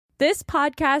This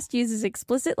podcast uses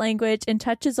explicit language and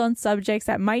touches on subjects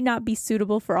that might not be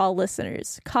suitable for all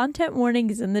listeners. Content warning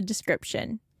is in the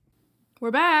description. We're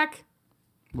back.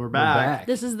 We're back.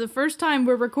 This is the first time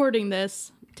we're recording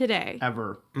this today.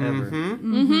 Ever.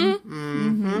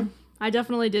 I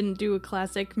definitely didn't do a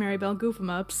classic Maribel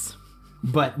goof-em-ups.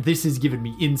 But this has given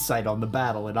me insight on the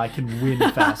battle, and I can win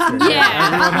faster.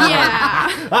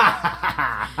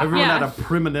 Everyone had a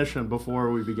premonition before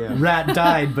we began. Rat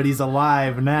died, but he's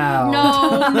alive now.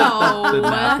 No.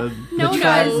 Didn't happen. No, The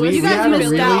guys. we You guys had a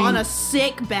missed out really- on a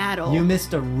sick battle. You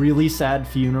missed a really sad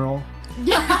funeral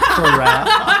for Rat.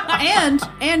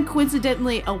 and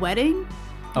coincidentally a wedding.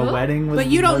 A wedding was But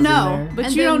you don't was in know. there. But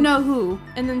And you then- don't know who.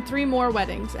 And then 3 more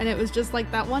weddings, and it was just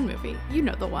like that one movie. You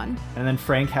know the one. And then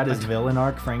Frank had his villain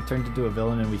arc. Frank turned into a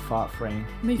villain, and we fought Frank.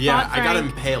 We Yeah, fought I got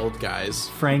Frank. impaled, guys.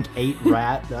 Frank ate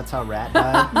Rat. That's how Rat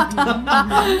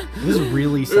died. It was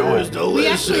really sad. We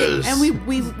actually and we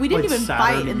didn't Like even Saturn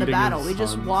fight in the eating battle. his We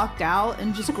just sons. walked out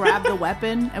and just grabbed the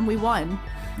weapon and we won.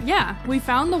 Yeah, we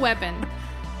found the weapon.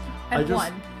 And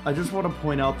won. I just want to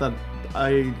point out that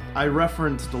I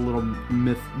referenced a little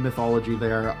mythology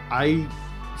there. I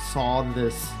saw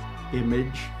this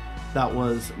image that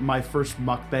was my first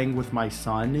mukbang with my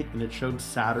son, and it showed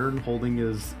Saturn holding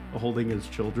his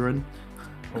children.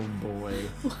 Oh boy.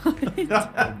 Oh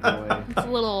boy. It's a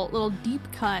little deep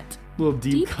cut. Little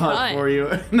deep cut for you,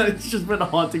 and it's just been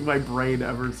haunting my brain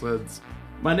ever since.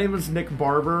 My name is Nick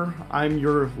Barber. I'm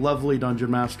your lovely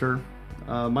dungeon master.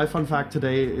 My fun fact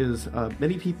today is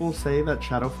many people say that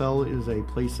Shadowfell is a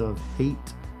place of hate,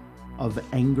 of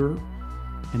anger,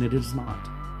 and it is not.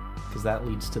 Because that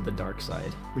leads to the dark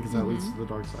side. Because that leads to the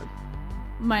dark side.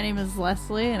 My name is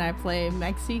Leslie and I play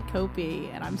Mexi Kopi,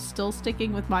 and I'm still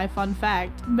sticking with my fun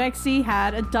fact. Mexi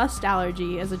had a dust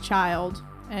allergy as a child,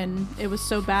 and it was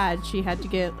so bad she had to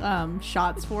get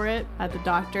shots for it at the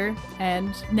doctor,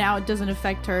 and now it doesn't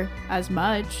affect her as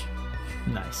much.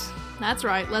 Nice. That's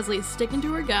right, Leslie's sticking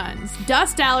to her guns.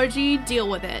 Dust allergy, deal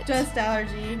with it. Dust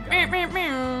allergy.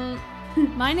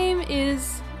 My name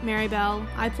is Maribel.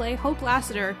 I play Hope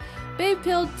Lassiter,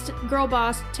 babe-pilled girl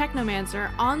boss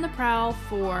technomancer on the prowl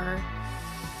for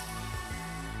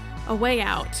a way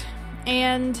out.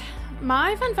 And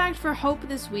my fun fact for Hope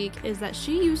this week is that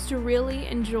she used to really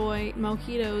enjoy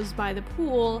mojitos by the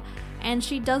pool, and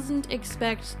she doesn't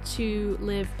expect to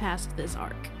live past this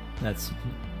arc. That's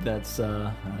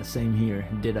same here.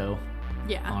 Ditto.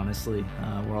 Yeah. Honestly,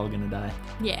 we're all gonna die.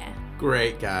 Yeah.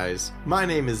 Great, guys. My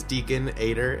name is Deacon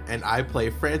Ader, and I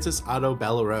play Francis Otto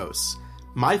Bellaros.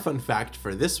 My fun fact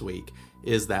for this week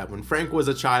is that when Frank was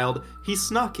a child, he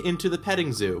snuck into the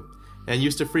petting zoo and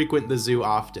used to frequent the zoo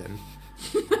often.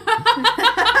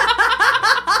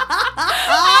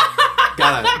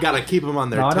 Gotta keep them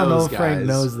on their toes, I don't know if guys. Frank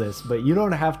knows this, but you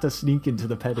don't have to sneak into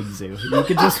the petting zoo. You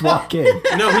can just walk in.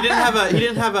 No, he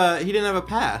didn't have a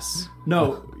pass.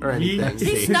 No, Or anything.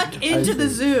 He snuck into the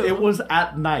zoo. it was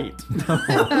at night.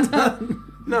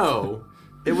 No,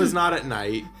 it was not at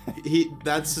night.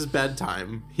 That's his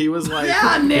bedtime. He was like,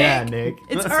 Yeah, Nick. Yeah, Nick.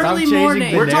 It's Stop early changing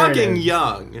morning. the we're narrative. talking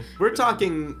young. We're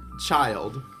talking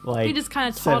child. Like He just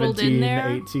kinda toddled 17, in there.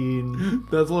 18.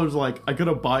 That's what I was like. I could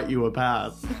have bought you a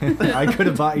pass. I could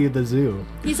have bought you the zoo.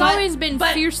 He's always been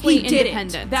fiercely he didn't.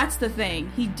 independent. That's the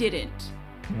thing. He didn't.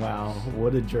 Wow,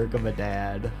 what a jerk of a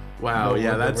dad. Wow, No yeah,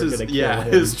 wonder that's we're his gonna kill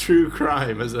him. his true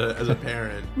crime as a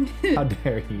parent. How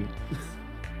dare you?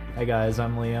 Hi guys,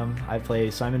 I'm Liam. I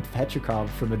play Simon Petrikov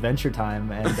from Adventure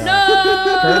Time, and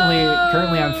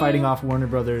currently I'm fighting off Warner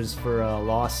Brothers for a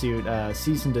lawsuit.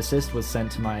 Cease and desist was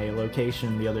sent to my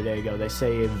location the other day ago. They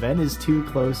say Ven is too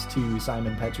close to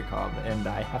Simon Petrikov, and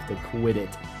I have to quit it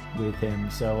with him.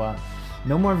 So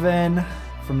no more Ven.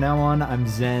 From now on, I'm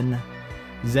Zen.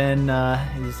 Zen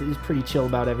he's pretty chill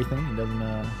about everything. He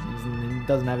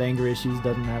doesn't have anger issues,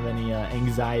 doesn't have any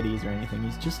anxieties or anything.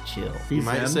 He's just chill. You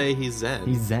might say he's zen.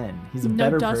 He's zen. He's a No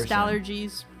better dust person.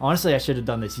 allergies. Honestly, I should have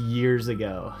done this years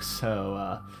ago.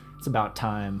 So it's about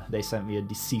time they sent me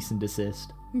a cease and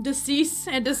desist. Decease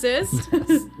and desist.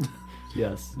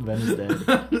 Yes, Ben is dead.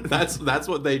 That's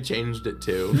what they changed it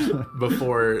to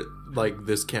before like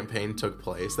this campaign took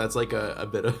place. That's like a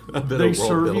bit of They world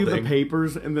serve building. you the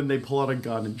papers, and then they pull out a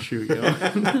gun and shoot you.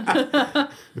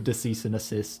 Decease and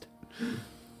assist.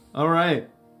 All right.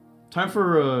 Time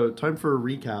for a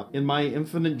recap. In my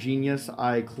infinite genius,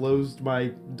 I closed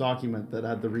my document that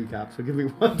had the recap. So give me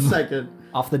 1 second.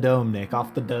 Off the dome, Nick.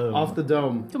 Off the dome. Off the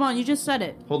dome. Come on, you just said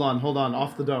it. Hold on.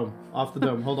 Off the dome.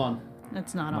 Hold on.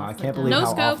 That's not Wow, off I the can't dome. believe No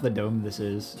how scope. off the dome this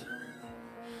is.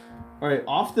 All right,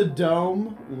 off the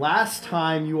dome. Last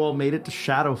time you all made it to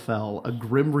Shadowfell, a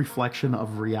grim reflection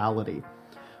of reality.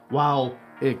 While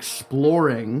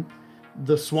exploring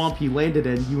the swamp he landed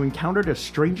in, you encountered a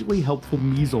strangely helpful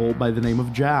Measle by the name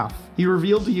of Jaff. He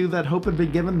revealed to you that Hope had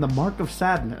been given the Mark of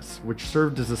Sadness, which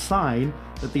served as a sign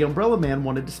that the Umbrella Man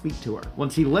wanted to speak to her.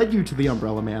 Once he led you to the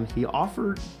Umbrella Man,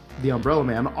 the Umbrella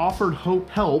Man offered Hope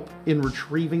help in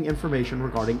retrieving information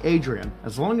regarding Adrian,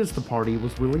 as long as the party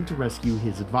was willing to rescue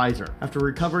his advisor. After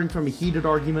recovering from a heated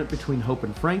argument between Hope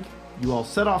and Frank, you all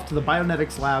set off to the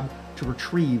Bionetics lab to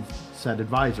retrieve said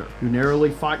advisor. You narrowly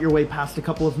fought your way past a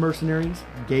couple of mercenaries,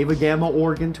 gave a gamma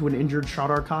organ to an injured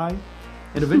Shadar Kai,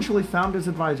 and eventually found his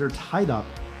advisor tied up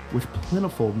with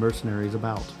plentiful mercenaries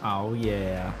about. Oh,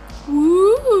 yeah.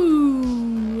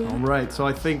 Ooh. All right, so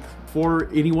I think before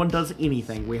anyone does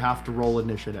anything, we have to roll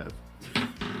initiative.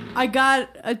 I got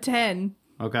a 10.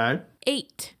 Okay.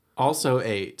 8. Also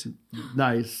 8.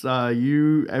 Nice.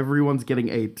 Everyone's getting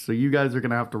 8, so you guys are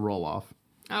gonna have to roll off.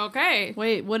 Okay.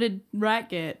 Wait, what did Rat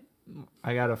get?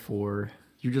 I got a 4.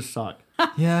 You just suck.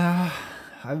 Yeah,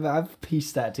 I've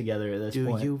pieced that together at this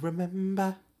point. Do you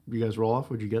remember? You guys roll off.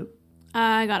 What'd you get?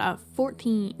 I got a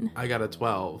 14. I got a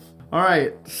 12. All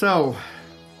right, so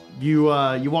you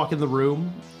walk in the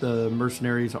room. The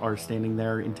mercenaries are standing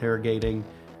there interrogating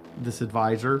this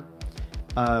advisor.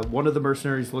 One of the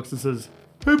mercenaries looks and says,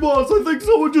 "Hey boss, I think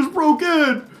someone just broke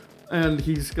in." And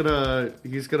he's gonna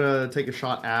take a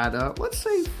shot at let's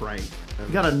say Frank.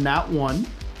 He got a nat 1.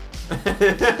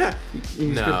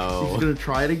 He's gonna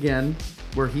try it again,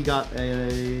 where he got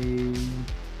a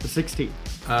 16.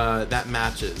 That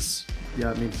matches.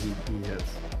 Yeah, it means he hits.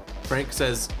 Frank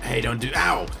says, "Hey, don't do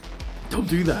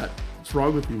that. What's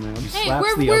wrong with you, man? Hey,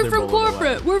 Slaps the we're other from bullet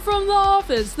corporate. away. We're from the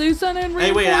office. They sent in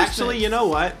Hey, wait, reinforcements. actually, you know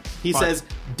what? He Fine. says,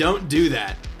 "Don't do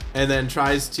that," and then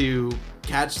tries to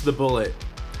catch the bullet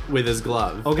with his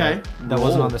glove. Okay, That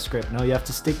wasn't on the script. No, you have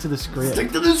to stick to the script.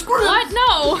 Stick to the script. What?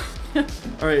 No.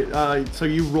 All right, so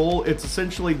you roll. It's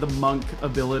essentially the monk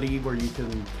ability where you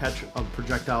can catch a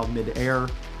projectile mid-air.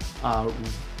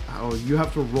 You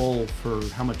have to roll for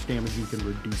how much damage you can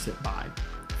reduce it by.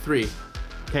 3.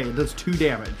 Okay, it does 2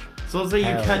 damage. So let's say you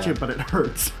Hell catch yeah. it, but it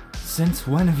hurts. Since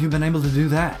when have you been able to do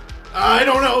that? I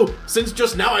don't know. Since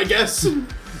just now, I guess.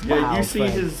 Yeah, Wow, you see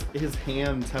Frank. his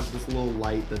hands have this little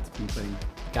light that's beeping.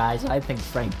 Guys, I think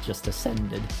Frank just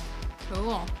ascended.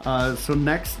 Cool. So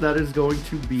next, that is going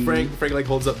to be Frank like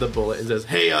holds up the bullet and says,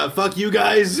 "Hey, fuck you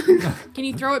guys." Can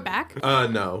you throw it back?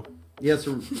 No. Yes,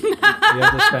 You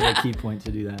have to spend a key point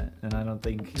to do that, and I don't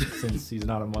think since he's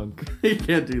not a monk, he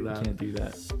can't do that. can't do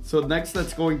that. So next,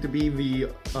 that's going to be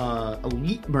the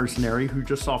elite mercenary who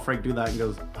just saw Frank do that and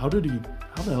goes, How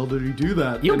the hell did he do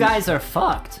that?" You And- guys are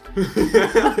fucked.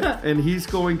 And he's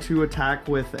going to attack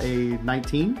with a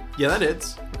 19. Yeah, that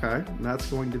hits. Okay, and that's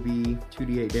going to be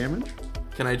 2d8 damage.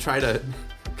 Can I try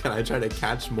to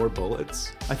catch more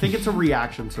bullets? I think it's a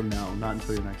reaction, so no, not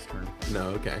until your next turn. No.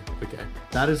 Okay.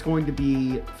 That is going to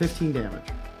be 15 damage.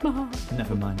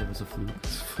 Never mind, it was a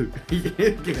fluke. You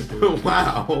can't do it.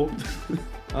 Wow.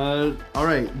 All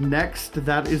right, next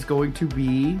that is going to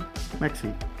be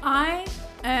Mexi. I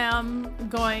am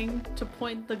going to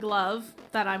point the glove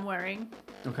that I'm wearing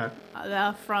Okay.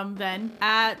 from Ben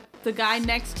at the guy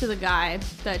next to the guy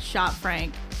that shot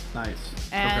Frank. Nice.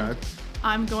 And Okay.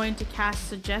 I'm going to cast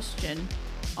suggestion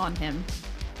on him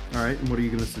All right, and what are you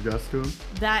going to suggest to him?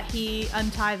 that he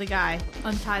untie the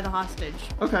hostage.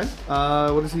 Okay.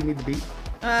 What does he need to beat?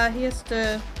 He has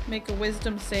to make a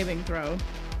wisdom saving throw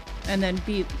and then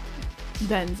beat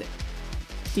Ben's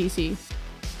DC.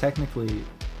 Technically,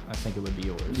 I think it would be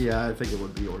yours. Yeah, I think it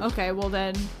would be yours. Okay, well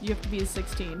then you have to be a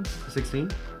 16.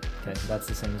 16? Okay, that's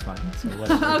the same as mine. So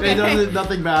whatever. Okay.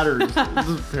 Nothing matters,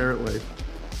 apparently.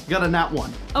 You got a nat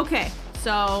 1. Okay,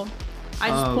 so I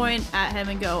just point at him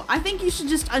and go, I think you should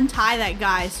just untie that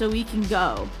guy so we can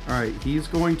go. All right, he's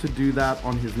going to do that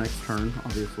on his next turn,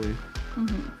 obviously.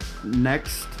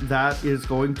 Next, that is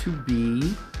going to be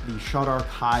the Shadar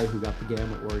Kai who got the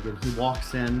Gamma Organ. He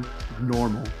walks in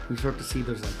normal. You start to see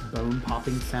there's like bone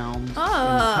popping sounds and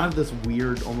kind of this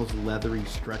weird, almost leathery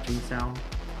stretching sound.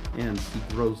 And he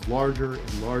grows larger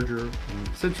and larger and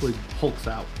essentially hulks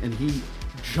out. And he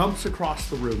jumps across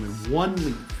the room in one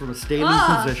leap from a standing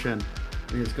position.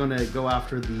 And he's going to go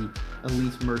after the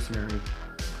elite mercenary.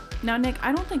 Now, Nick,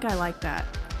 I don't think I like that.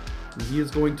 And he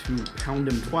is going to pound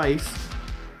him twice.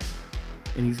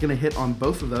 And he's going to hit on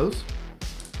both of those.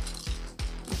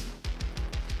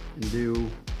 And do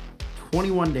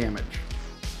 21 damage.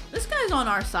 This guy's on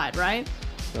our side, right?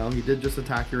 Well, he did just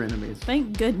attack your enemies.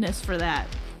 Thank goodness for that.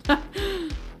 All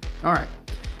right.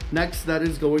 Next, that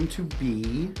is going to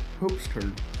be Hope's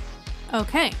turn.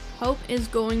 Okay. Hope is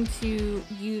going to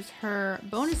use her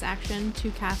bonus action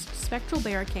to cast Spectral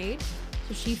Barricade.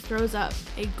 So she throws up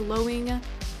a glowing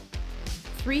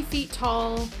 3 feet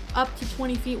tall, up to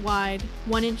 20 feet wide,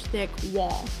 1 inch thick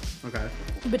wall Okay.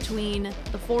 between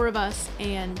the 4 of us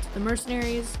and the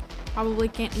mercenaries. Probably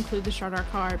can't include the Shardar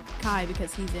Kai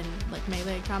because he's in like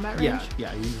melee combat range.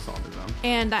 Yeah, he's just on his own.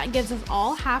 And that gives us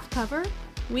all half cover.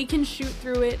 We can shoot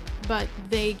through it, but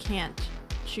they can't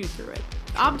shoot through it.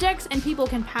 Objects and people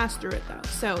can pass through it though,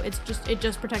 so it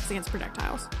just protects against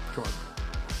projectiles. Sure.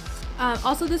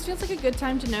 Also, this feels like a good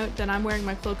time to note that I'm wearing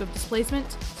my Cloak of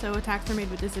Displacement, so attacks are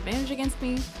made with disadvantage against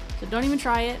me. So don't even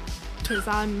try it, because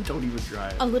I'm Don't even try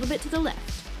it. a little bit to the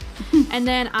left. And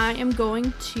then I am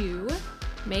going to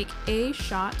make a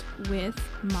shot with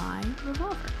my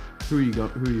revolver. Who are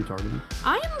you targeting?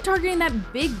 I am targeting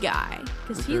that big guy,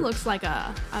 because he Okay. looks like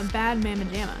a bad mamma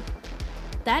jamma.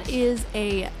 That is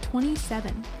a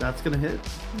 27. That's gonna hit.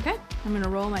 Okay, I'm going to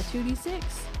roll my 2d6.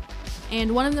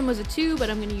 And one of them was a 2, but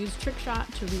I'm going to use Trick Shot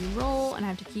to re-roll, and I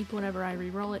have to keep whatever I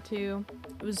re-roll it to.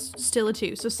 It was still a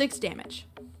 2, so 6 damage.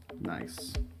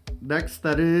 Nice. Next,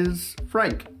 that is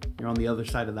Frank. You're on the other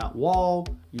side of that wall.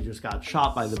 You just got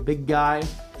shot by the big guy.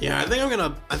 Yeah, I think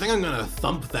I'm gonna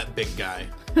thump that big guy.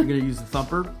 You're gonna use the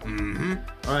thumper. Mm-hmm.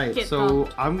 All right. Get So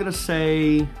thumped.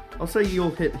 I'll say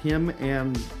you'll hit him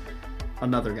and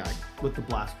another guy with the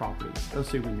blast property,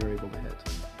 assuming you're able to hit.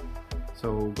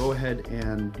 So go ahead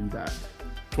and do that.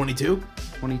 22,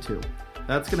 22.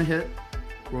 That's gonna hit.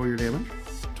 Roll your damage.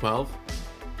 12.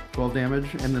 12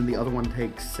 damage, and then the other one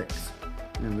takes 6.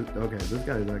 And okay, this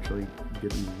guy is actually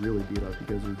getting really beat up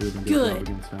because you're doing a good job Good.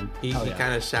 against him. He Oh, yeah.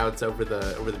 kind of shouts over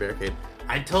the barricade.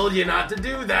 I told you not to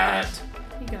do that.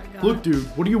 He got got. Look, dude,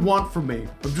 what do you want from me?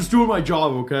 I'm just doing my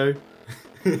job, okay?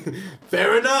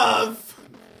 Fair enough.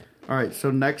 All right,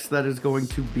 so next that is going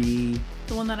to be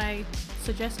The one that I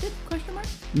suggested? Question mark?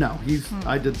 no.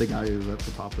 I did the guy who's at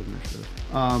the top of the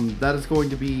initiative. That is going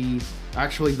to be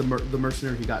actually the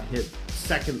mercenary who got hit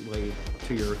secondly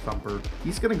to your thumper.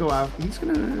 He's gonna go out. He's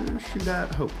gonna shoot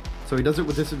at Hope. So he does it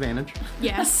with disadvantage.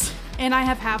 Yes, and I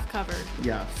have half covered.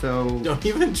 Yeah. So Don't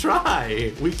even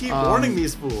try. We keep warning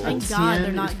these fools. Thank at God 10,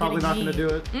 they're not he's probably getting not me. gonna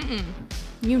do it.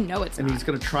 You know it's And not. he's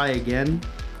gonna try again.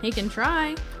 He can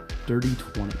try. Dirty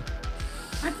 20.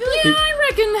 I feel Yeah,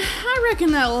 I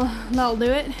reckon that'll do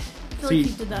it. like See,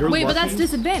 he did that. you're Wait, but that's lucky.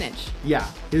 disadvantage. Yeah.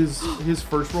 His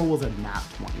first roll was a nat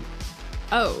 20.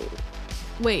 Oh,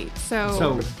 wait.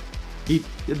 So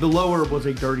the lower was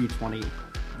a dirty 20.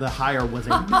 The higher was a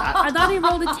nat. I thought he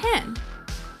rolled a 10.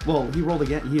 Well, he rolled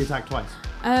again. He attacked twice.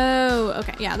 Oh,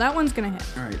 okay. Yeah, that one's gonna hit.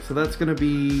 All right, so that's gonna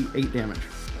be 8 damage.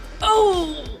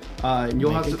 Oh, And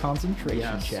you'll Make have a to concentration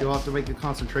yes, check. you'll have to make a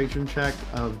concentration check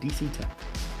of DC 10.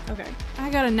 okay. I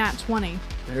got a nat 20,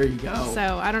 There you go.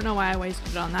 so I don't know why I wasted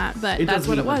it on that, but it that's doesn't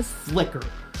what it even was. Flicker.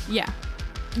 Yeah.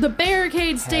 The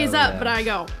barricade stays Hell up, yeah. but I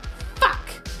go, fuck.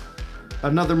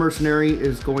 Another mercenary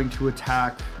is going to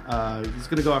attack. He's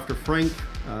going to go after Frank.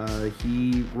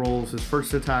 He rolls his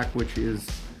first attack, which is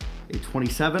a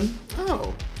 27,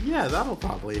 Oh, yeah, that'll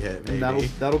probably hit. Maybe. and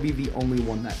that'll be the only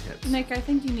one that hits. Nick, I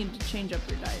think you need to change up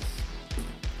your dice.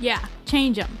 Yeah,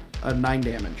 change them. 9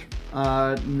 damage.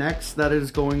 Next, that is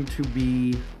going to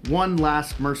be one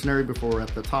last mercenary before we're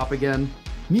at the top again.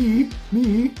 Me?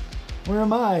 Where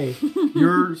am I?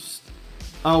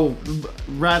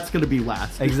 Rat's going to be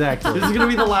last. Exactly. This is going to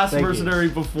be the last Thank you. mercenary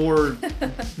before.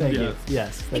 Thank you.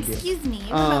 Yes, thank you. Excuse me,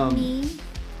 what Um, about me?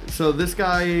 So this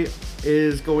guy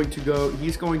is going to go.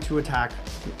 He's going to attack.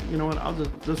 You know what? I'll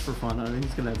just for fun.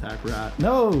 He's going to attack Rat.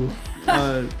 No,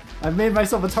 Uh, I've made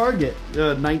myself a target.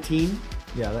 19.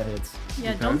 Yeah, that hits.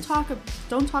 Yeah, okay.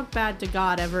 don't talk bad to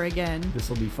God ever again. This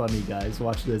will be funny, guys.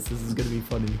 Watch this. This is gonna be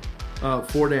funny.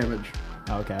 4 damage.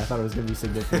 Oh, okay, I thought it was gonna be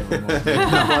significantly more.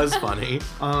 That was funny.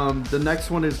 The next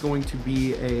one is going to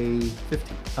be a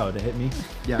 15. Oh, to hit me?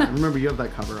 Yeah, remember you have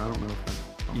that cover. I don't know if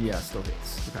that. Yeah, still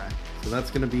hits. Okay, so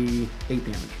that's going to be 8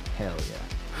 damage. Hell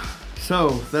yeah. So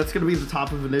that's going to be the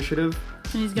top of initiative.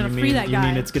 And he's gonna you free mean, that You guy.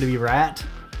 mean it's gonna be Rat?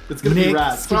 It's going to be Nick,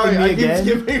 Rat. skipping Sorry, me I keep again?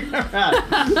 skipping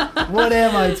Rat. What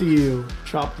am I to you?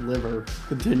 Chopped liver.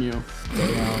 Continue.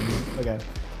 Okay.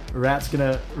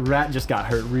 Rat just got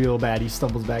hurt real bad. He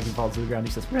stumbles back and falls to the ground.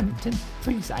 He says, Remington,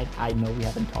 please, I know we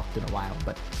haven't talked in a while,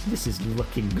 but this is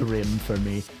looking grim for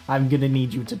me. I'm gonna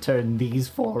need you to turn these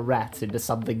 4 rats into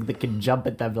something that can jump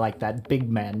at them like that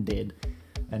big man did.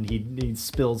 And he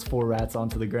spills 4 rats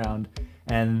onto the ground.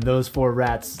 And those 4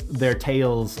 rats, their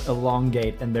tails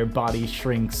elongate and their body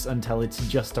shrinks until it's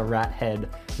just a rat head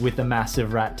with a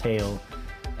massive rat tail.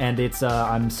 And it's,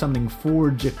 I'm summoning 4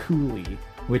 Jakuli,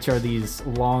 which are these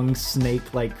long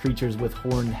snake-like creatures with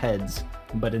horned heads,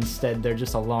 but instead they're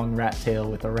just a long rat tail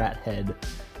with a rat head.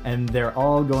 and they're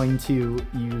all going to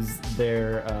use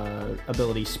their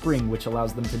ability Spring, which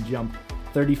allows them to jump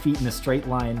 30 feet in a straight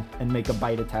line and make a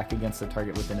bite attack against the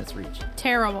target within its reach.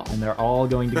 Terrible. And they're all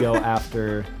going to go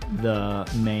after the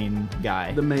main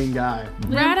guy. The main guy.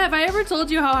 Brad, have I ever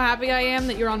told you how happy I am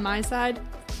that you're on my side?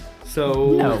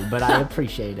 So No, but I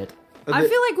appreciate it. I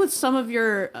feel like with some of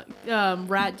your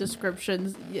rat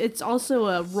descriptions, it's also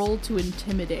a roll to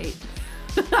intimidate.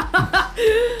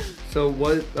 So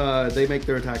what? They make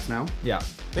their attacks now. Yeah.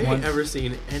 They ain't ever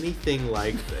seen anything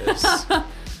like this.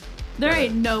 There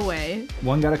ain't no way.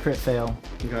 One got a crit fail.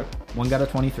 Okay, One got a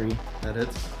 23. that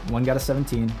hits. One got a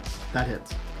 17. That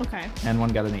hits. Okay. And one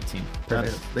got an 18. That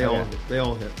Perfect. hits. They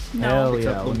all hit. Hell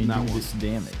Except yeah, let me that do one. this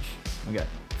damage. Okay.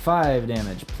 5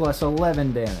 damage plus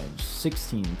 11 damage.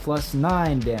 16 plus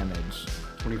 9 damage.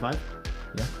 25.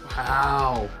 Yeah.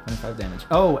 Wow. 25 damage.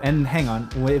 Oh, and hang on.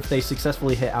 If they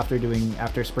successfully hit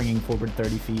after springing forward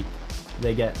 30 feet,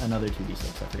 they get another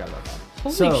 2d6. I forgot about that.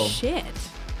 Holy shit.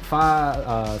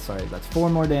 That's 4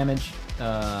 more damage.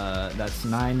 That's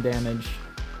 9 damage.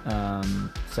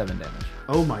 7 damage.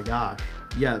 Oh my gosh.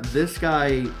 Yeah, this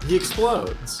guy. He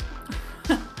explodes.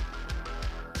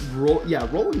 Roll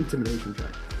an intimidation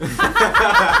check.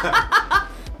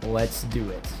 Let's do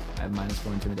it. I have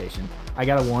 -4 intimidation. I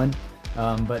got a 1,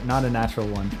 but not a natural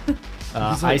one.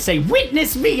 I say,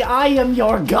 witness me, I am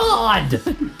your god!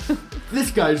 This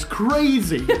guy's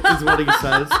crazy, is what he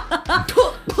says.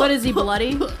 What, is he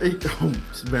bloody?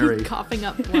 It's very. Coughing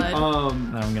up blood.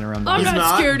 Now I'm gonna run I'm behind.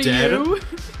 not scared dead. of you.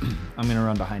 I'm gonna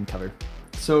run behind cover.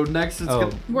 So next it's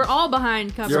gonna, We're all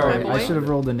behind cover, You're my right. boy. I should have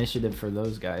rolled initiative for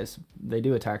those guys. They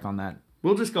do attack on that.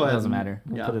 we'll just go It ahead. doesn't and- matter.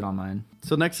 We'll put it on mine.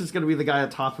 So next is going to be the guy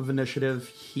at top of initiative.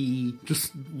 He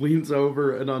just leans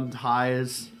over and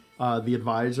unties the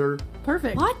advisor,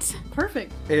 Perfect. What?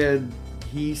 Perfect. and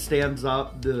he stands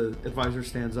up. The advisor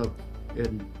stands up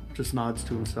and just nods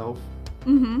to himself.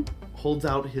 Mm-hmm. Holds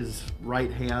out his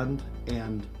right hand,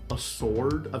 and a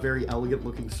sword, a very elegant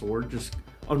looking sword, just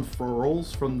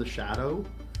unfurls from the shadow.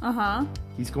 Uh-huh.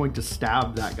 He's going to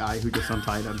stab that guy who just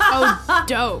untied him. Oh,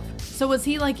 dope. So was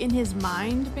he like in his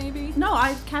mind, maybe? No,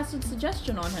 I casted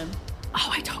suggestion on him. Oh,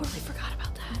 I totally forgot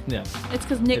about that. Yeah. It's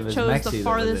because Nick It was chose Mexi the that was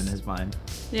farthest. in his mind.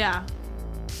 Yeah.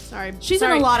 Sorry. She's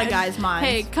Sorry. in a lot of guys' minds.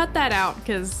 Hey, cut that out,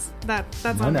 because that's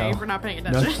No, on no. me for not paying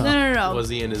No, attention. No. Was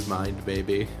he in his mind,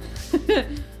 baby?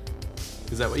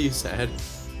 Is that what you said?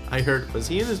 I heard, was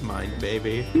he in his mind,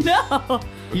 baby? No.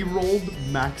 He rolled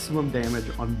maximum damage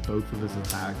on both of his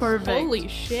attacks. Perfect. Holy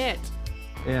shit.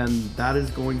 And that is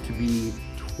going to be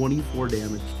 24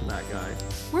 damage to that guy.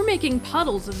 We're making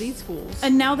puddles of these fools.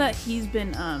 And now that he's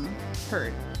been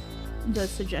hurt, the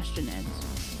suggestion ends.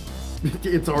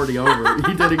 It's already over.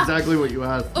 He did exactly what you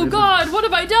asked. Oh god, what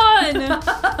have I done?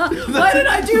 Why did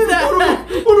I do that?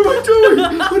 What am I doing?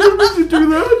 I didn't mean to do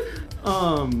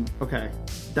that. Okay.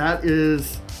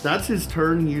 That's his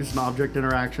turn. He used an object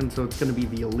interaction, so it's going to be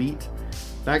the elite.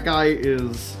 That guy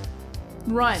is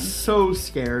Run. so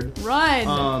scared.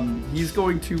 Run. He's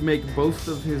going to make both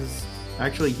of his.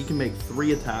 Actually, he can make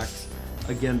 3 attacks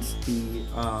against the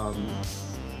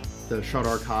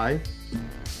Shadar Kai,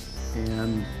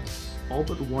 and all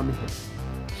but 1 hit.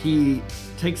 He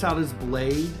takes out his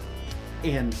blade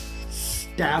and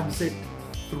stabs it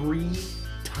 3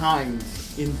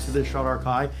 times into the Shadar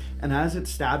Kai, and as it's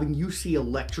stabbing, you see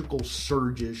electrical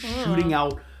surges shooting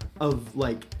out of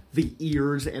like the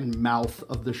ears and mouth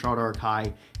of the Shadar Kai,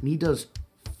 and he does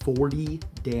 40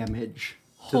 damage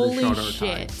to the Holy Shadar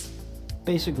shit. Kai.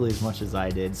 Basically as much as I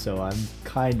did, so I'm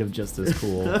kind of just as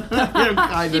cool. I'm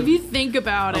kind If of, you think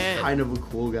about I'm it. kind of a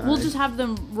cool guy. We'll just have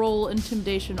them roll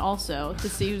intimidation also to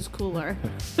see who's cooler.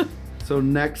 So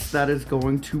next, that is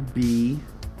going to be.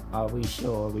 Are we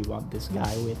sure we want this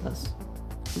guy with us?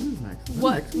 Who's next?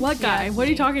 What guy? Yes, What are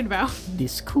you me. talking about?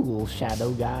 This cool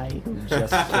shadow guy who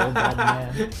just killed that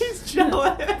man. He's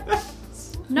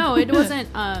jealous. No, it wasn't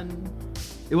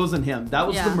It wasn't him. That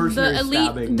was the mercenary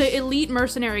stabbing. the elite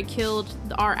mercenary killed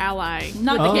our ally.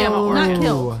 Not with the gamma Oh. orb. Not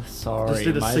killed. Sorry, Just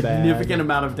did a my significant bad.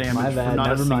 amount of damage My for bad. not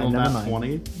Never a single mind. Never nat mind.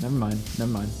 20.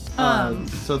 Never mind.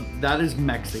 So that is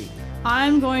Mexi.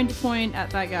 I'm going to point at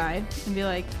that guy and be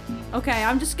like, okay,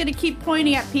 I'm just going to keep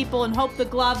pointing at people and hope the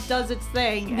glove does its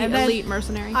thing. The and then elite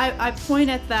mercenary. I point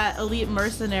at that elite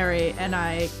mercenary and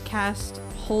I cast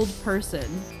Hold Person.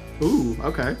 Ooh,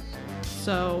 okay.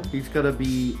 So, He's gonna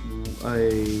be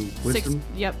a wisdom.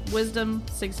 wisdom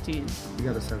 16. You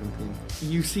got a 17.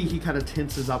 You see he kind of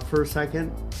tenses up for a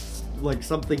second. Like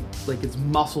something, like his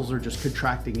muscles are just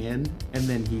contracting in, and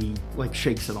then he like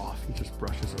shakes it off. He just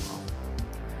brushes it off.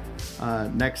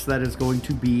 Next, that is going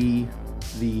to be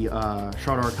the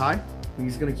Shadar Kai.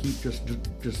 He's gonna keep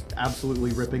just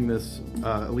absolutely ripping this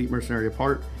elite mercenary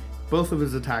apart. Both of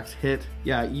his attacks hit.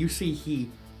 Yeah, you see he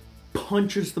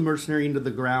punches the mercenary into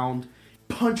the ground,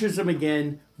 punches him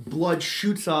again, blood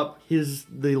shoots up,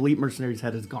 the elite mercenary's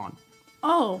head is gone.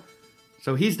 Oh.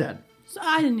 So he's dead. So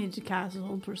I didn't need to cast a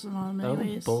whole person on him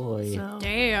anyways. Oh boy. So.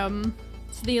 Damn.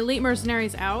 So the elite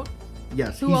mercenary's out?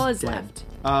 Yes, Who he's all is dead.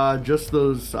 left? Just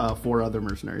those 4 other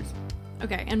mercenaries.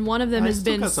 Okay, and one of them I has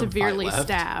still been got some fight severely left.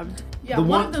 stabbed. Yeah, The one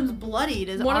one- of them's bloodied.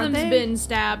 One of aren't them's they? been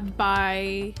stabbed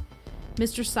by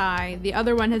Mr. Sai. The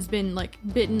other one has been, like,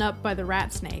 bitten up by the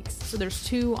rat snakes. So there's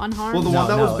 2 unharmed. Well, the No, one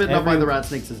that no, was bitten up by every- the rat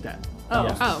snakes is dead. Oh.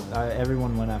 Yeah. Oh.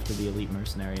 Everyone went after the elite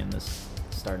mercenary in this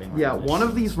starting. Yeah, round. one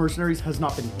of these mercenaries has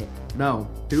not been hit. No,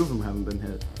 2 of them haven't been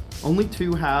hit. Only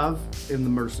 2 have in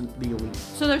the elite.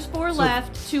 So there's 4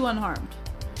 left, 2 unharmed.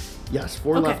 Yes,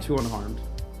 4 Okay. left, 2 unharmed.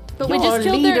 But Your we just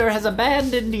killed leader their... has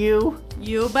abandoned you.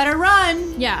 You better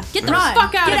run. Yeah, get the Run.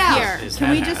 fuck out Get of out. here. His Can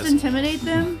head we just has. intimidate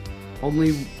them?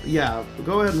 Only, yeah,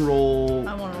 go ahead and roll.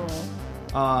 I want to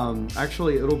roll.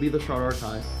 Actually, it'll be the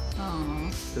Shardarkai,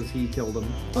 Oh. because he killed him.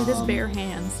 With his bare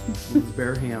hands. With his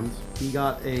bare hands. He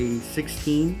got a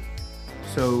 16,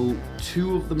 so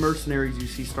 2 of the mercenaries you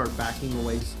see start backing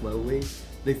away slowly.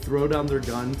 They throw down their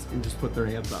guns and just put their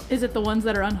hands up. Is it the ones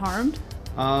that are unharmed?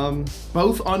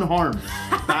 Both unharmed.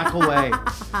 Back away.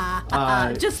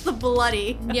 Just the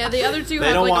bloody. Yeah, the other 2 They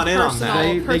have, don't like, want a in on personal, that.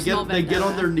 They personal get on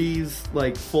vendetta. their knees,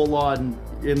 like, full on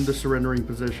in the surrendering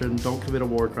position. Don't commit a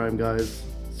war crime, guys.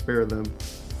 Spare them.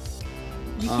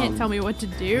 You can't tell me what to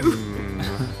do.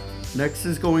 Next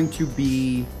is going to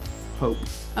be Hope.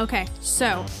 Okay,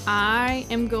 so I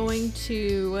am going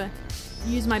to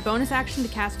use my bonus action to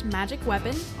cast Magic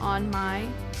Weapon on my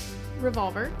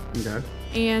revolver. Okay.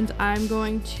 And I'm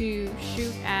going to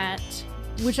shoot at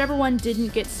whichever one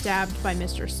didn't get stabbed by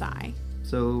Mr. Sai.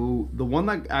 So the one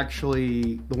that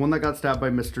got stabbed by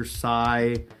Mr.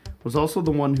 Sai was also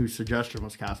the one whose suggestion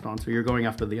was cast on. So you're going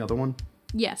after the other one?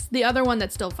 Yes, the other one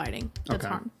that's still fighting. That's Okay.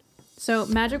 harmed. So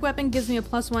Magic Weapon gives me a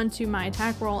 +1 to my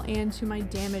attack roll and to my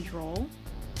damage roll.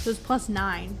 So it's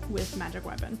 +9 with Magic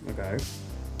Weapon. Okay.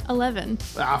 11.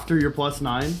 After your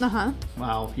 +9? Uh-huh.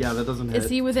 Wow. Yeah, that doesn't hit. Is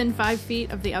he within 5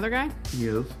 feet of the other guy? He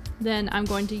is. Then I'm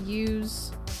going to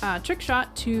use Trick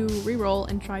Shot to reroll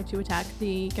and try to attack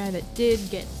the guy that did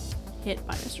get hit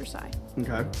by Mr. Sai.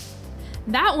 Okay.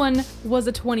 That one was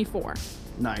a 24.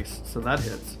 Nice. So that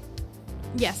hits.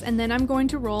 Yes, and then I'm going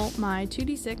to roll my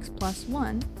 2d6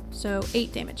 +1, so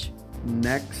 8 damage.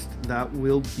 Next, that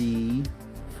will be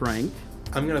Frank.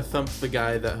 I'm gonna thump the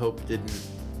guy that Hope didn't.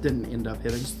 Didn't end up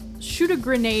hitting. Shoot a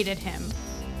grenade at him.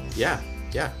 Yeah.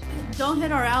 Don't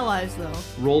hit our allies, though.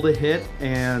 Roll to hit,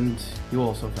 and you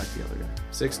also affect the other guy.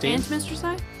 16. And Mr.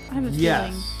 Sai? I have a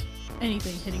Yes. feeling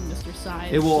anything hitting Mr. Sai.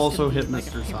 It will is just also gonna be hit like Mr.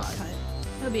 a paper Sai. cut.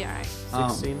 He'll be alright.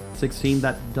 16. 16,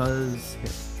 that does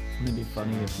hit. Wouldn't it be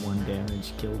funny if 1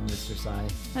 damage killed Mr. Sai?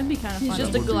 That'd be kind of He's funny.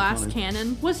 just That a would be glass funny.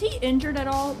 cannon. Was he injured at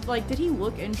all? Like, did he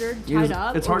look injured, He was- tied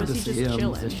up? it's or hard was to he see just him.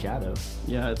 chilling? It's a shadow.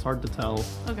 Yeah, it's hard to tell.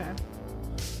 Okay.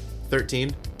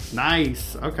 13.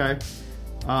 Nice. Okay.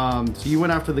 So you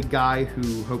went after the guy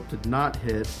who Hope did not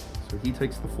hit, so he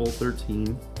takes the full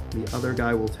 13. The other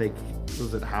guy will take,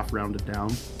 was it half rounded down?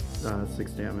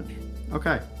 6 damage.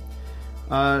 Okay.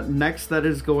 Next, that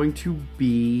is going to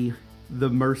be the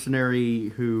mercenary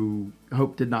who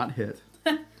Hope did not hit.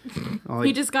 I He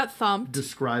like just got thumped.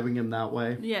 describing him that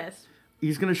way. Yes.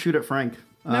 He's gonna shoot at Frank.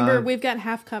 Remember, we've got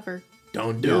half cover.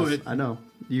 Don't do Yes, it. I know.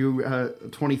 You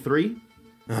 23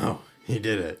 Oh, he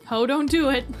did it. Ho, don't do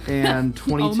it. and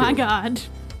 22. Oh my god.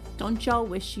 Don't y'all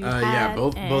wish you Yeah, had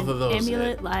both an of those amulet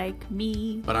hit. like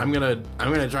me? But I'm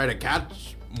gonna try to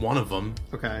catch one of them.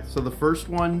 Okay, so the first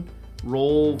one,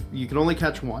 roll. You can only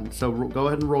catch one, so go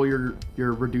ahead and roll your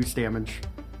reduced damage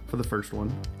for the first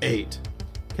one. 8.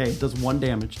 Okay, it does 1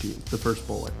 damage to you, the first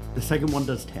bullet. The second one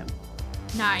does 10.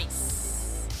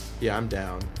 Nice. Yeah, I'm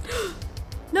down.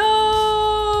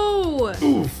 No!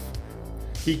 Oof.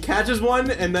 He catches one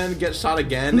and then gets shot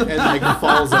again and like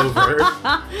falls over.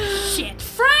 Shit.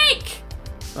 Frank!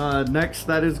 Next,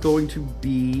 that is going to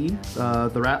be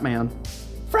the Rat Man.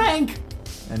 Frank!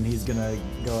 And he's gonna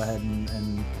go ahead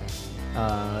and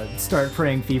start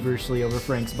praying feverishly over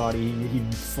Frank's body. He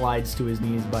slides to his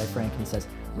knees by Frank and he says,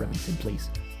 Remington, please,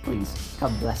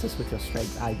 come bless us with your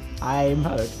strength. I'm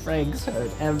hurt, Frank's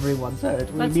hurt, everyone's hurt.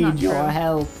 We That's need not your true.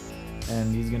 help.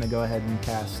 And he's gonna go ahead and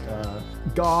cast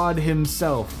God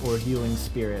himself, or Healing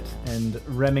Spirit. And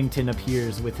Remington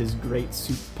appears with his great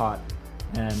soup pot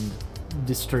and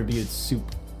distributes soup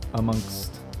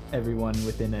amongst everyone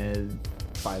within a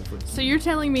 5 foot. So you're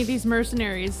telling me these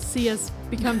mercenaries see us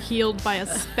become healed by a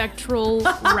spectral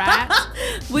rat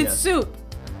With Yes. soup.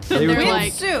 They were they're told-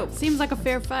 like, soup. seems like a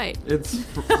fair fight.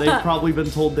 They've probably been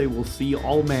told they will see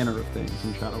all manner of things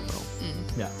in Shadowfell.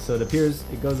 Yeah, so it appears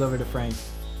it goes over to Frank,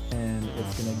 and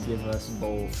it's going to give us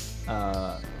both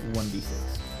 1d6.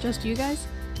 Just you guys?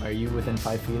 Are you within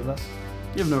 5 feet of us?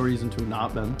 You have no reason to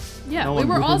not been. Yeah, No we one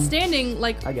were all within- standing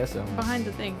like I guess so. behind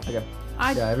the thing. Okay.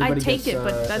 I'd everybody take gets, it,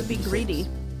 but that'd a be D6. greedy.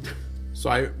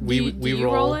 So we do you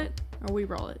roll it or we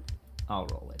roll it? I'll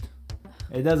roll it.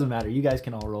 It doesn't matter. You guys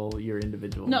can all roll your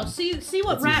individual. No, ones. see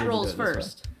what It's rat easier to rolls do it this way.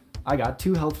 first. I got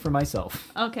 2 health for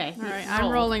myself. Okay. All right, I'm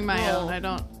rolling my own. I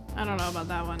don't know about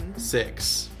that one.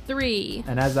 6. 3.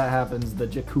 And as that happens, the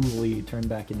Jakuli turn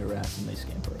back into rats and they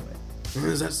scamper away.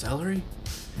 Is that celery?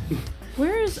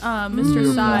 Where is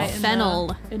Mr. Sai in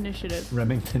Fennel. the initiative?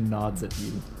 Remington nods at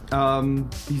you.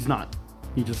 He's not.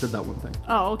 He just did that one thing.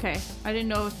 Oh, okay. I didn't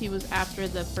know if he was after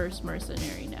the first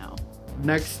mercenary now.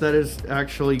 Next, that is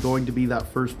actually going to be that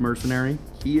first mercenary.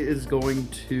 He's going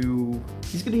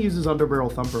to use his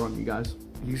underbarrel thumper on you guys.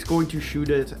 He's going to shoot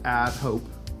it at Hope.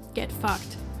 Get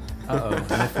fucked. Uh-oh.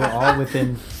 And if we're all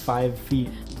within 5 feet,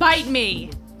 Bite me!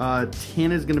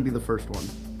 10 is going to be the first one.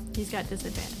 He's got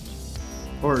disadvantage.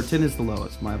 Or 10 is the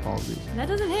lowest, my apologies. That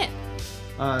doesn't hit.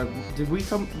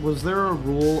 Was there a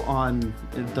rule on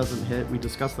it doesn't hit? We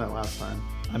discussed that last time.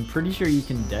 I'm pretty sure you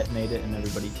can detonate it and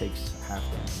everybody takes half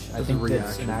damage. I As a think that's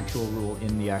reaction. an actual rule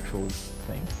in the actual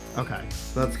thing. Okay,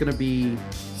 so that's going to be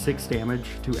 6 damage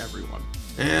to everyone.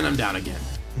 And I'm down again.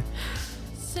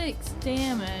 6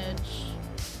 damage.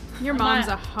 Your mom's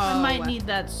a hoe. I might need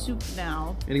that soup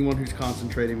now. Anyone who's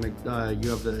concentrating, you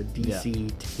have the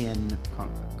DC 10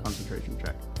 concentration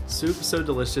check. Soup so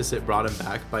delicious it brought him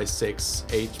back by 6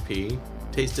 HP.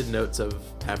 Tasted notes of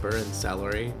pepper and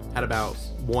celery. Had about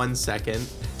 1 second.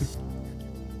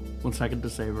 1 second to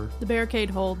savor. The barricade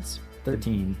holds.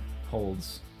 13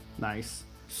 holds. Nice.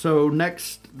 So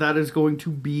next, that is going to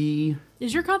be...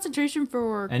 Is your concentration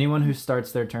for... Anyone who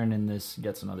starts their turn in this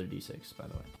gets another d6, by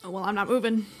the way. Oh, well, I'm not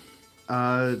moving.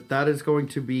 That is going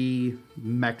to be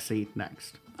Mexi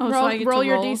next. Oh, roll so I get roll to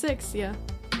your roll? d6, yeah.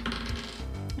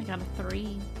 I got a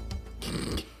 3.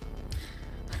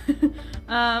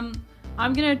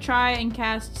 I'm gonna try and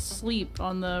cast sleep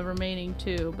on the remaining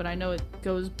 2, but I know it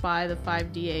goes by the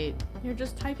 5d8. Here,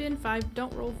 just type in 5.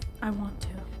 Don't roll I want to.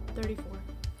 34.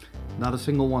 Not a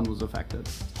single one was affected.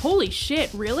 Holy shit,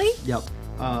 really? Yep.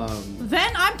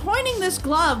 Then I'm pointing this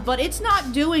glove, but it's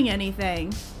not doing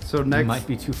anything. So You next, might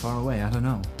be too far away. I don't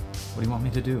know. What do you want me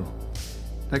to do?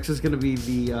 next is going to be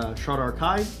the Shadar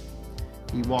Kai.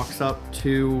 He walks up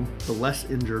to the less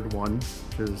injured one,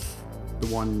 which is the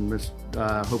one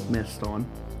Hope missed on.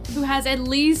 Who has at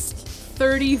least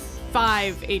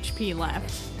 35 HP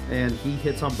left. And he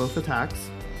hits on both attacks.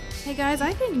 Hey guys,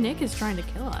 I think Nick is trying to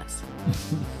kill us.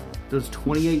 Does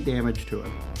 28 damage to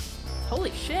him.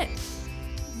 Holy shit.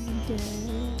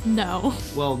 No.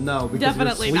 Well, no, because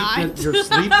Definitely not. your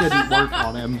sleep didn't work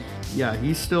on him. Yeah,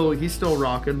 he's still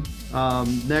rocking.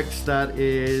 Next, that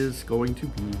is going to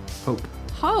be Hope.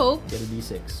 Hope. Get a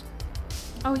d6.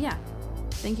 Oh yeah.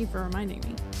 Thank you for reminding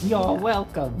me. You're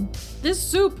welcome. This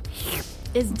soup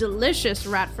is delicious,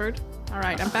 Ratford. All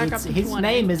right, I'm back up to His 20.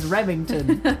 name is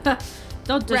Remington.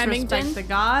 Don't disrespect Remington? the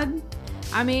god.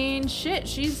 I mean, shit.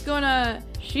 She's gonna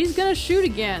shoot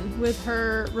again with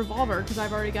her revolver because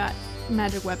I've already got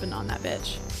magic weapon on that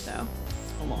bitch. So,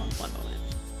 hold on, one moment.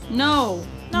 No.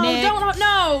 No, Nick.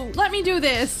 no. Let me do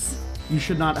this. You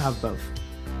should not have both.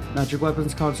 Magic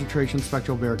weapons concentration,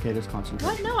 spectral barricade is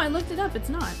concentration. What? No, I looked it up. It's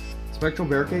not. Spectral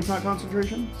barricade's not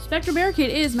concentration? Spectral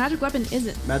barricade is. Magic weapon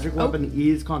isn't. Magic weapon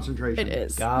is concentration. It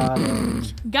is. Got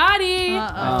it. Got it.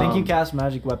 I think you cast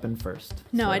magic weapon first.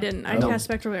 No, so- I didn't. I No. cast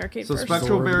spectral barricade So first.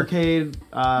 spectral Sword. barricade,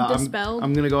 Dispelled.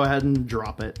 I'm gonna go ahead and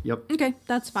drop it. Yep. Okay,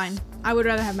 that's fine. I would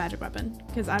rather have magic weapon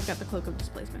because I've got the cloak of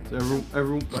displacement.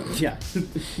 Everyone, yeah.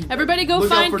 Everybody go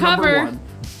Look out find for number cover. 1.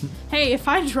 Hey, if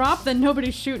I drop, then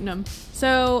nobody's shooting them.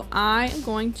 So I am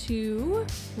going to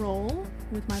roll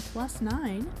with my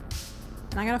 +9,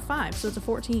 and I got a 5, so it's a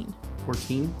 14.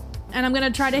 14. And I'm gonna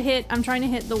try to hit. I'm trying to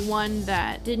hit the one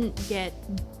that didn't get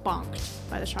bonked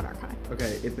by the shot archive.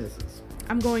 Okay, it misses.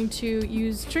 I'm going to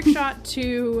use trick shot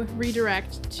to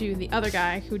redirect to the other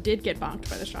guy who did get bonked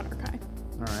by the shot archive.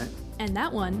 All right, And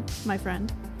that one, my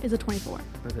friend, is a 24.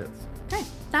 that hits. Okay,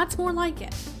 that's more like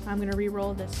it. I'm gonna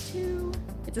re-roll this too.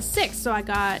 It's a 6, so I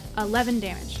got 11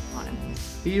 damage on him.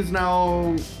 He's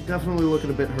now definitely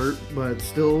looking a bit hurt, but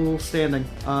still standing.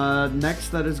 Next,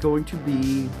 that is going to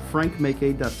be Frank. Make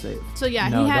a death save. So yeah,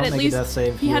 No, he had don't at make a least death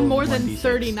save, he had heal more than 1d6.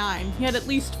 39. He had at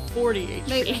least 40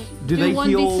 HP. Do they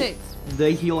heal? 1d6.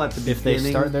 They heal at the If they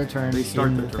beginning. start their turn they start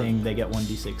in their the turn. thing, they get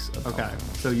 1d6 of health. Okay,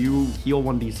 so you heal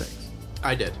 1d6.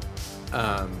 I did.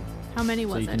 How many So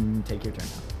was you it? can take your turn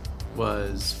now.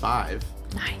 Was 5.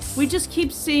 Nice. We just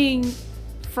keep seeing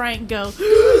Frank go.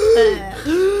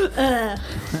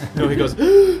 No, he goes,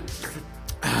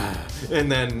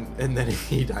 and then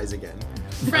he dies again.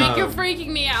 Frank, you're freaking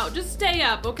me out. Just stay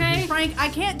up, okay? Frank, I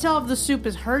can't tell if the soup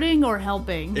is hurting or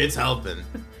helping. It's helping.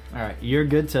 All right, you're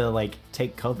good to like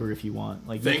take cover if you want.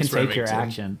 Like Thanks, you can take your Remington.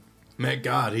 action. Thank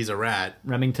God, he's a rat.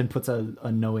 Remington puts a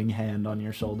knowing hand on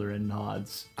your shoulder and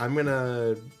nods. I'm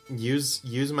gonna use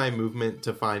my movement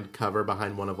to find cover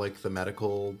behind one of like the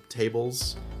medical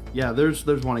tables. Yeah, there's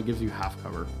one that gives you half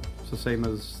cover. So same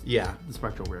as Yeah. the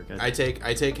spectral weird guy. I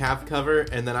take half cover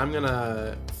and then I'm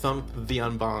gonna thump the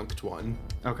unbonked one.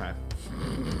 Okay.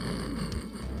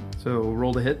 So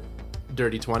roll to hit.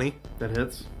 Dirty 20, That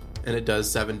hits. and it does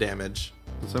 7 damage.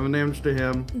 7 damage to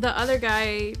him. The other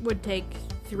guy would take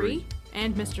 3,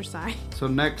 and Mr. Sai. So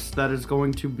next, that is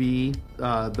going to be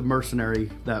the mercenary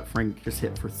that Frank just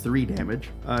hit for 3 damage.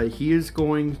 He's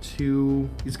going to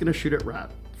shoot at Rat.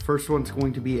 First one's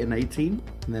going to be an 18,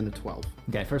 and then a 12.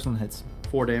 Okay, first one hits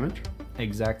 4 damage.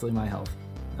 exactly my health.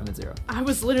 I'm at 0. I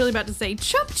was literally about to say,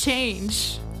 chump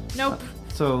change. Nope.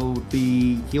 So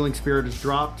the healing spirit is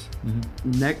dropped.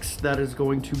 Mm-hmm. Next, that is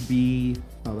going to be...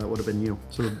 Oh, that would have been you.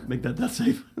 So make that death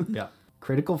save. Yeah.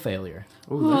 Critical failure.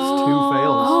 Oh, that's 2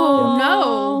 fails.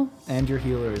 Oh, no. And your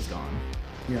healer is gone.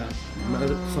 Yeah.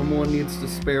 Someone needs to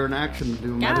spare an action to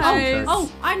do a medicine Guys. check.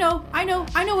 Oh, I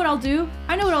know what I'll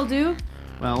do.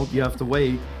 Well, you have to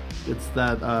wait. It's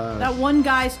that... That one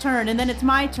guy's turn, and then it's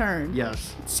my turn.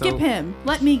 Yes. Skip So- him.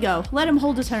 Let me go. Let him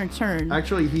hold his turn.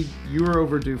 Actually, you were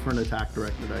overdue for an attack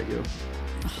directed at you.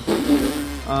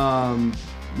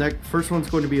 First one's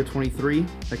going to be a 23.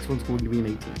 Next one's going to be an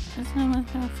 18. That's not my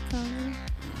half cover.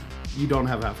 You don't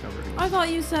have half cover anymore. I thought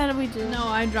you said we did. No,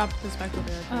 I dropped the spectral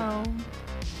barrier. Oh,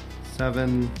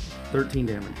 7, 13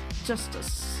 damage. just a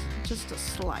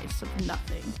slice of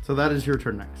nothing. So that is your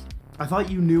turn next. I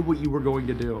thought you knew what you were going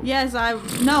to do. Yes,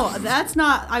 no, that's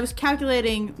not. I was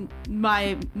calculating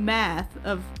my math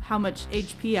of how much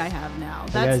HP I have now.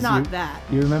 That's Guys, not that.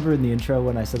 You remember in the intro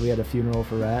when I said we had a funeral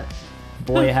for Rat?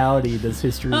 Boy, howdy, does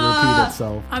history repeat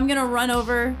itself. I'm gonna run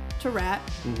over to Rat,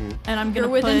 and I'm You're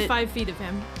gonna within put, 5 feet of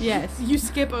him. Yes, You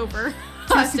skip over.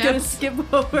 I'm 2 gonna steps.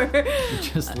 skip over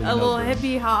Just lean a little over him.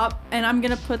 hippie hop, and I'm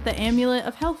gonna put the amulet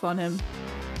of health on him.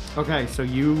 Okay, so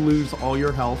you lose all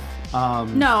your health.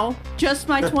 No, just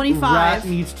my 25. Rat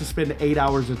needs to spend 8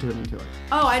 hours attending to it.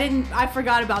 Oh, I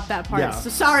forgot about that part. Yeah. So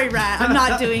sorry, Rat. I'm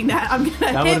not doing that. I'm gonna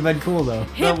That would have been cool, though.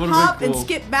 hip would've been hop cool. and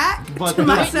skip back But to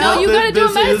myself. No, you gotta do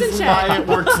a medicine This is check. why it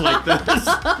works like this.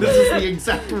 This is the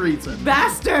exact reason.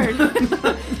 Bastard.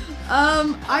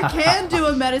 I can do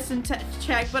a medicine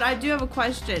check, but I do have a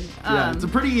question. Yeah, it's a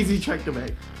pretty easy check to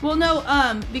make. Well,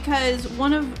 no, because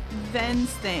one of Ven's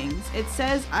things, it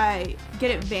says I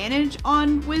get advantage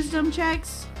on wisdom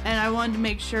checks, and I wanted to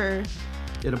make sure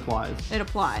It applies. it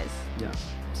applies. Yeah.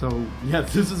 So,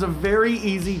 yes, this is a very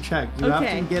easy check. You Okay.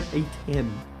 have to get a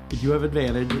 10 if you have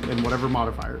advantage and whatever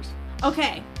modifiers.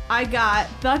 Okay, I got,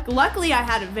 luckily I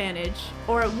had advantage,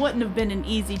 or it wouldn't have been an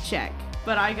easy check,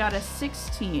 but I got a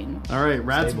 16. All right,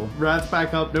 Rat's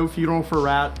back up. No funeral for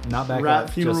Rat. Not back Rat up,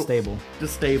 funeral, just stable.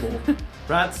 Just stable.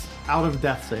 Rat's out of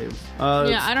death saves.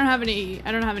 Yeah, I don't have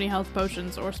any health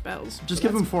potions or spells. Just so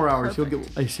give him that's 4 hours. perfect. You'll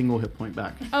get a single hit point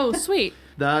back. Oh, sweet.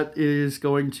 That is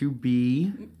going to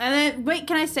be... And then, wait,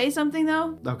 can I say something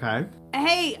though? Okay.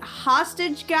 Hey,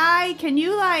 hostage guy, can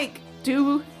you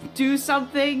do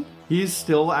something? He's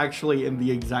still actually in the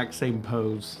exact same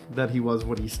pose that he was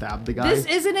when he stabbed the guy. This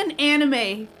isn't an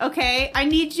anime, okay? I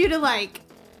need you to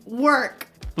work.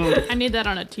 I need that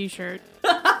on a t-shirt.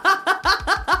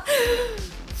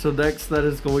 So next, that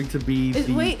is going to be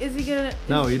Wait, is he gonna?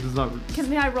 No, he does not...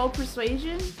 Can I roll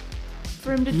persuasion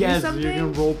for him to do Yes, something? you're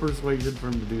going to roll persuasion for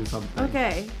him to do something.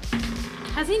 Okay.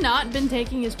 Has he not been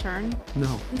taking his turn?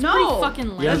 No. No. Pretty fucking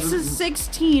lame. Yeah, This is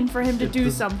 16 for him to It do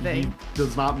does- something. He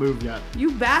does not move yet.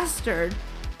 You bastard.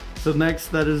 So next,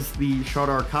 that is the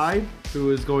Shadar Kai,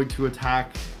 who is going to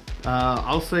attack,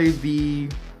 I'll say the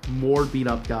more beat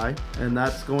up guy. And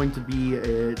that's going to be,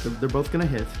 they're both going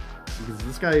to hit. Because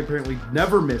this guy apparently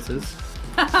never misses.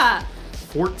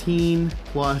 14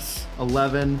 plus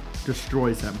 11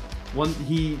 destroys him.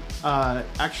 He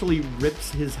actually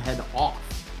rips his head off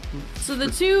So the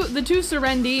two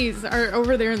Serendes are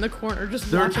over there in the corner,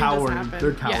 just They're watching towering. this happen.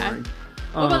 They're towering. Yeah.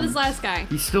 What about this last guy?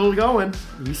 He's still going.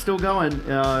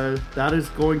 That is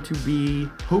going to be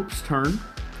Hope's turn.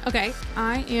 Okay,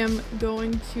 I am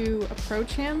going to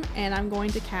approach him, and I'm going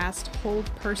to cast Hold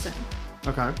Person.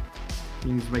 Okay.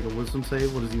 He needs to make a wisdom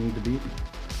save. What does he need to beat?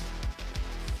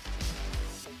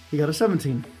 He got a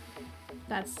 17.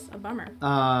 That's a bummer.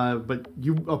 But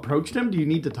you approached him? Do you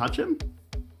need to touch him?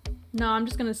 No, I'm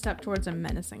just going to step towards him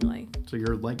menacingly. So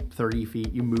you're like 30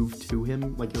 feet. You move to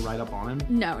him, like you're right up on him?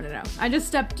 No. I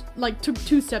just took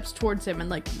 2 steps towards him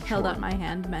and held out my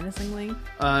hand menacingly.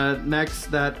 Next,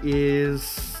 that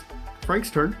is Frank's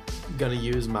turn. Gonna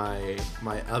use my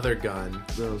other gun.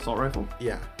 The assault rifle.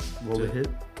 Yeah. Roll the hit.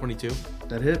 22.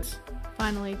 That hits.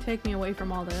 Finally, take me away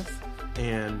from all this.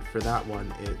 And for that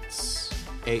one, it's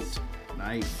 8.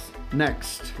 Nice.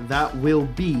 Next, that will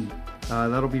be...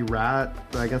 that'll be Rat.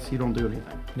 I guess you don't do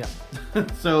anything. Yeah.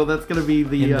 So that's going to be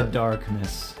the... In the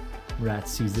darkness, Rat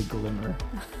sees a glimmer.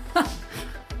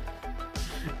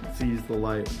 Sees the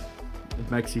light.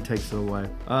 Mexi takes it away.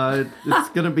 It's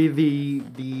going to be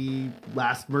the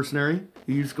last mercenary.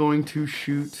 He's going to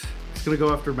shoot... He's going to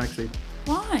go after Mexi.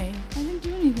 Why? I didn't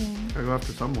do anything. I'll go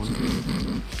after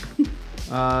someone.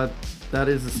 That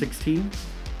is a 16.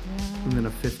 Yeah. And then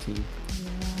a 15.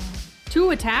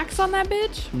 2 attacks on that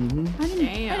bitch? Mm-hmm.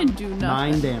 I didn't do nothing.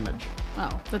 9 damage.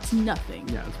 Oh, that's nothing.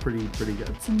 Yeah, it's pretty good.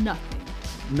 It's nothing.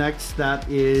 Next, that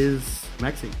is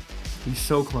Mexi. He's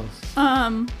so close.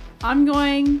 I'm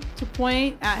going to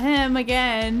point at him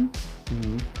again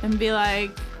and be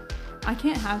like, I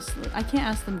can't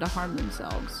ask them to harm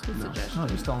themselves with suggestions. No,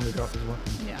 just tell him to drop his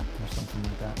weapon. Yeah. Or something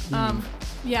like that.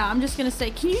 Yeah, I'm just gonna say,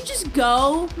 can you just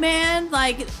go, man?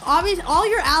 Like, obviously, all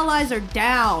your allies are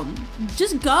down.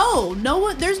 Just go.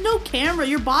 There's no camera.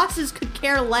 Your bosses could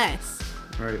care less.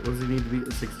 All right, what does he need to be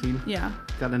at 16? Yeah.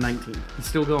 Got a 19. He's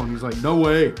still going. He's like, no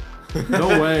way. No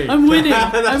way. I'm winning.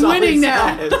 I'm all he winning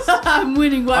now. says. I'm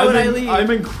winning. Why would I leave? I'm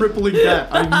in crippling debt.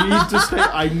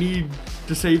 I need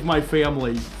to save my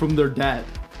family from their debt.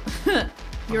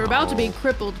 You're about to be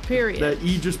crippled, period. That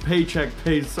Aegis paycheck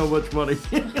pays so much money.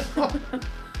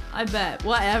 I bet.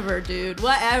 Whatever, dude.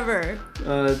 Whatever.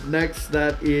 Next,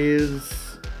 that is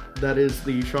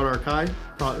the Shadar Kai.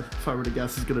 Probably, if I were to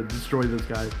guess, is going to destroy this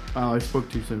guy. I spoke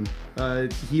too soon.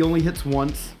 He only hits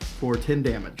once for 10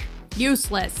 damage.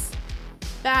 Useless.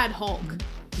 Bad Hulk.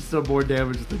 He's done more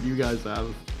damage than you guys have.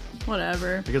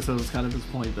 Whatever. I guess that was kind of his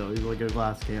point, though. He's like a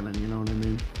glass cannon, you know what I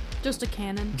mean? Just a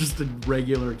cannon. Just a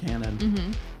regular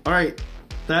cannon. All right,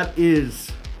 that is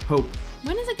Hope.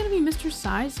 When is it going to be Mr.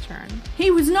 Sai's turn?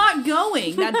 He was not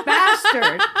going, that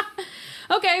bastard.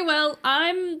 Okay, well,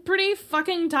 I'm pretty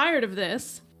fucking tired of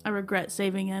this. I regret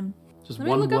saving him. Just Let me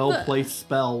one look up well-placed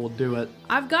spell will do it.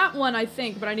 I've got one, I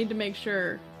think, but I need to make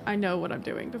sure I know what I'm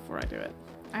doing before I do it.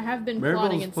 I have been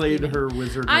plotting Maribel's and played scheming. her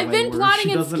wizard I've way been where plotting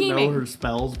she and doesn't scheming. know her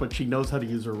spells, but she knows how to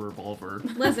use her revolver.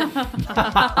 Listen.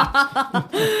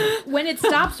 When it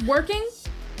stops working,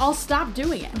 I'll stop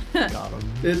doing it. Got him.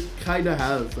 It kind of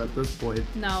has at this point.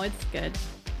 No, it's good.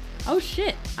 Oh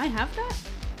shit, I have that?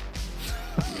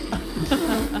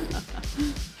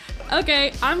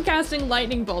 Okay, I'm casting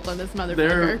Lightning Bolt on this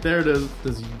motherfucker. There it is.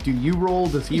 Do you roll?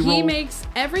 Does he roll? He makes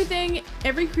every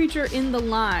creature in the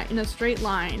line, in a straight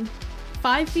line,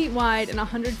 5 feet wide and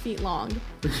 100 feet long.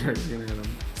 You're gonna hit him.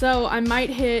 So I might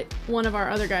hit one of our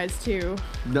other guys too.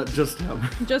 No, just him.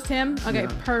 Just him? Okay,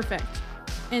 Yeah. perfect.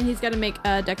 And he's got to make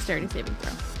a dexterity saving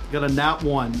throw. Got a nat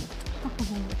 1.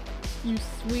 You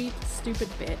sweet, stupid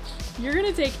bitch. You're going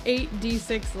to take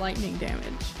 8d6 lightning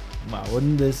damage. Wow,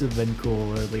 wouldn't this have been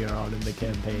cool earlier on in the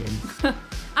campaign?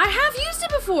 I have used it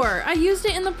before. I used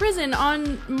it in the prison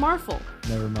on Marfel.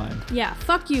 Never mind. Yeah,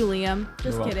 fuck you, Liam.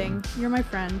 Just You're kidding. welcome. You're my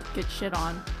friend. Get shit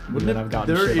on. Wouldn't I've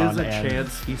gotten There shit is on a and-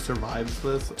 chance he survives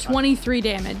this. 23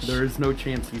 damage. There is no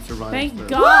chance he survives Thank this.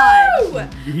 God. Woo!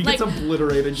 He gets Like,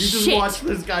 obliterated. You just shit. watch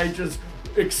this guy just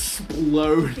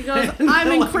explode. He goes,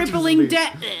 I'm in crippling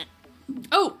debt.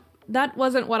 Oh, that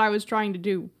wasn't what I was trying to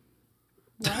do.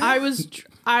 I was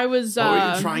What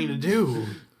are you trying to do?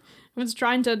 I was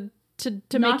trying to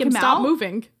Knock make him him stop out?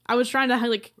 moving. I was trying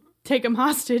to take him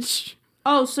hostage.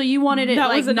 Oh, so you wanted it That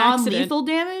like was an non-lethal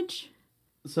damage?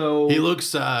 So He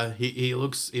looks he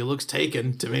looks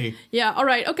taken to me. Yeah, all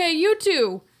right. Okay, you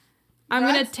two. I'm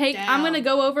down. gonna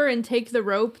go over and take the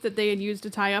rope that they had used to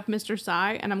tie up Mr.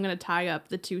 Sai, and I'm gonna tie up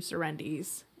the 2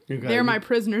 Serendes. Okay. They're my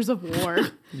prisoners of war.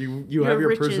 You have your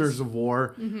riches. prisoners of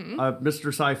war.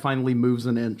 Mr. Sai finally moves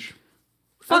an inch.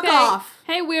 Fuck Okay. off.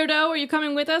 Hey, weirdo, are you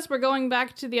coming with us? We're going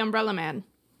back to the Umbrella Man.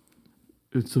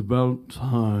 It's about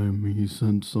time he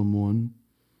sent someone.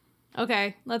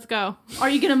 Okay, let's go. Are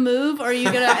you gonna move, or are you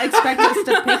gonna expect us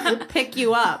to pick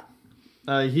you up?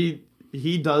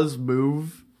 He does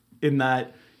move in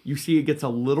that you see it gets a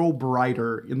little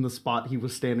brighter in the spot he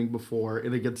was standing before,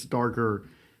 and it gets darker.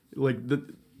 Like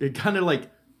it kind of like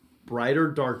brighter,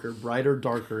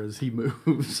 darker as he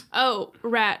moves. Oh,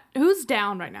 Rat. Who's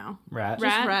down right now? Rat.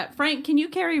 Just Rat. Frank, can you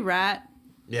carry Rat?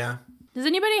 Yeah. Does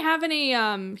anybody have any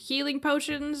healing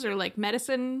potions or like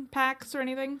medicine packs or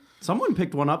anything? Someone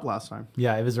picked one up last time.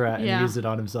 Yeah, it was Rat, and Yeah. he used it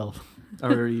on himself. I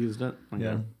already used it. Okay.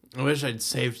 Yeah. I wish I'd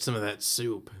saved some of that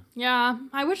soup. Yeah,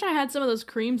 I wish I had some of those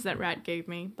creams that Rat gave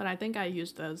me, but I think I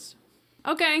used those.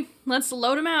 Okay, let's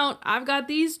load them out. I've got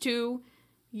these two.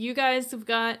 You guys have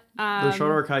got... The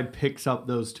Shard Archive picks up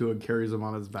those two and carries them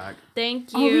on his back.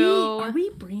 Thank you. Are we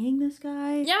bringing this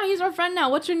guy? Yeah, he's our friend now.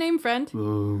 What's your name, friend?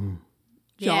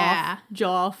 Yeah.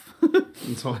 Joff.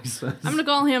 That's all he says. I'm gonna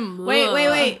call him...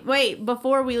 Wait.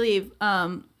 Before we leave,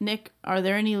 Nick, are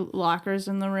there any lockers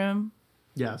in the room?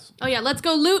 Yes. Oh yeah, let's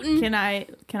go looting. Can I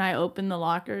open the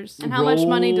lockers? And how much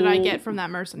money did I get from that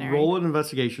mercenary? Roll an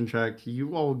investigation check.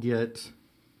 You all get...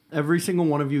 Every single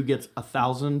one of you gets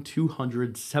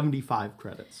 1,275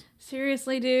 credits.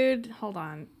 Seriously, dude? Hold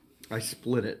on. I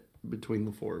split it between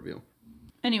the four of you.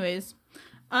 Anyways,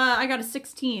 I got a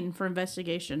 16 for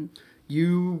investigation.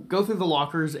 You go through the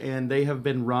lockers and they have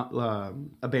been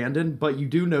abandoned, but you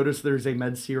do notice there's a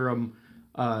med serum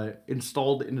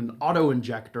installed in an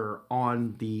auto-injector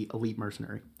on the elite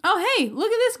mercenary. Oh, hey,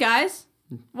 look at this, guys.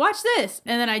 Watch this.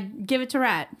 And then I give it to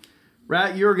Rat.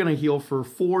 Rat, you're going to heal for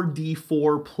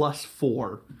 4d4 plus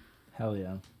 4. Hell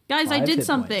yeah. Guys, I 5 did hit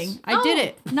something. points. I did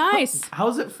it. Nice.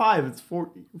 How's it 5? It's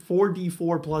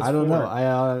 4d4 plus 4. I don't know.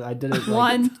 I did it.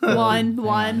 One. Hang on.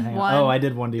 Oh, I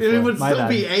did 1d4. It would My still bad.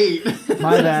 be 8.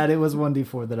 My bad. It was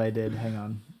 1d4 that I did. Hang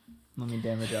on. Let me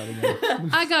damage out again.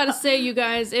 I gotta say, you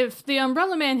guys, if the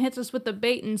Umbrella Man hits us with the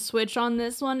bait and switch on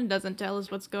this one and doesn't tell us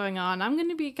what's going on, I'm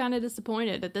gonna be kind of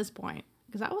disappointed at this point.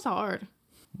 Because that was hard.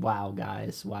 Wow,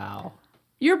 guys. Wow.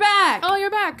 You're back. Oh, you're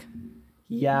back.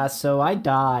 Yeah, so I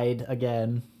died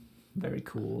again. Very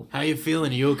cool. How you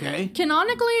feeling? You okay?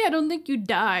 Canonically, I don't think you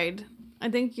died. I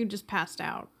think you just passed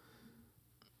out.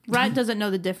 Rat doesn't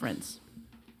know the difference.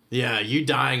 Yeah, you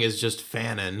dying is just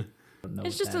fanning.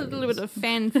 It's just a little bit of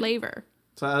fan flavor.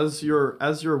 So as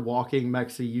you're walking,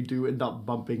 Mexi, you do end up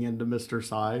bumping into Mr.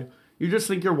 Sai. You just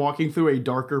think you're walking through a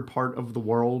darker part of the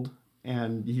world,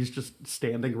 and he's just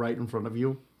standing right in front of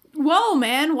you. Whoa,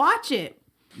 man, watch it.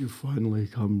 You finally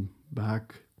come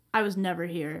back I was never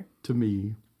here. to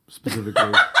me,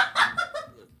 specifically.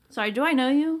 Sorry, do I know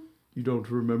you? You don't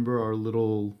remember our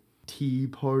little tea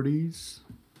parties?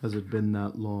 Has it been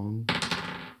that long?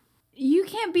 You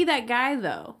can't be that guy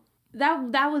though.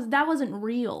 That wasn't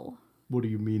real. What do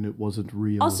you mean it wasn't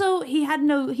real? Also, he had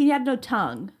no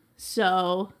tongue.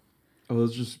 So I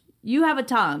was just you have a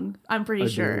tongue, I'm pretty I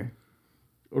sure.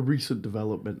 do. A recent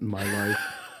development in my life.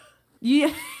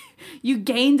 You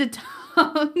gained a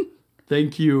tongue.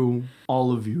 Thank you,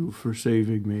 all of you, for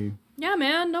saving me. Yeah,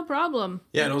 man, no problem.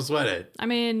 Yeah, don't sweat it. I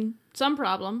mean, some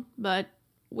problem, but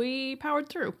we powered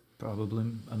through.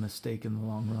 Probably a mistake in the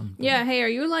long run. Yeah, hey, are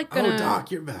you like gonna... Oh,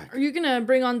 Doc, you're back. Are you gonna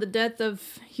bring on the death of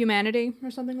humanity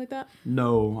or something like that?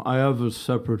 No, I have a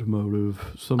separate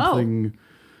motive. Something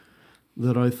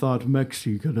that I thought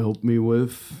Mexi could help me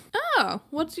with. Oh,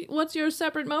 what's your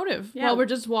separate motive? Yeah. Well, we're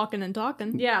just walking and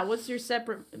talking. Yeah, what's your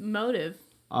separate motive?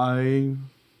 I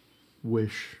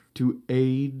wish to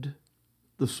aid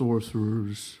the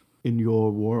sorcerers in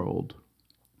your world.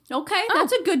 Okay,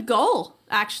 that's a good goal.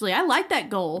 Actually, I like that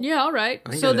goal. Yeah, all right. I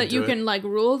can So get that you into it. can like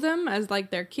rule them as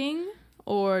like their king,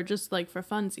 or just like for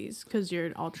funsies because you're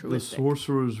The altruistic.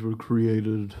 sorcerers were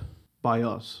created by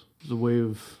us as a way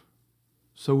of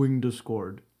sowing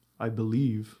discord, I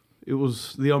believe. It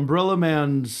was the Umbrella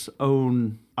Man's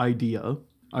own idea.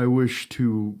 I wish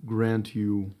to grant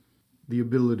you the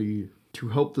ability to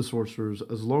help the sorcerers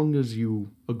as long as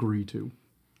you agree to.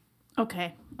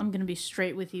 Okay, I'm gonna be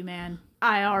straight with you, man.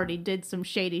 I already did some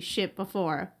shady shit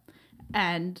before,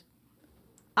 and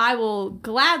I will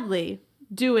gladly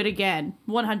do it again,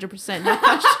 100%. No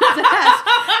questions asked.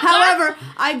 However,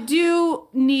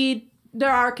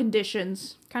 there are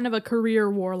conditions. Kind of a career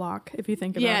warlock, if you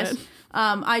think about Yes, it.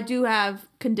 I do have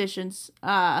conditions,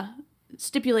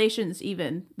 stipulations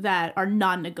even, that are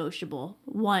non-negotiable.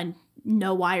 1,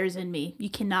 no wires in me. You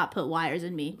cannot put wires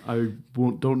in me. I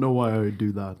don't know why I would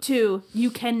do that. 2, you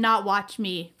cannot watch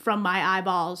me from my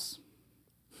eyeballs.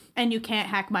 And you can't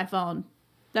hack my phone.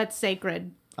 That's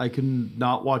sacred. I can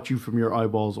not watch you from your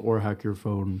eyeballs or hack your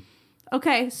phone.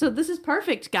 Okay, so this is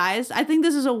perfect, guys. I think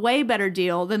this is a way better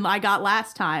deal than I got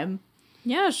last time.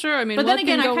 Yeah, sure. I mean, But what then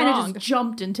again, I can go kind of wrong? just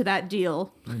jumped into that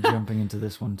deal. I'm jumping into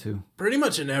this one too. Pretty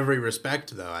much in every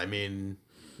respect, though. I mean,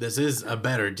 this is a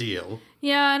better deal.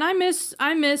 Yeah, and I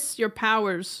miss your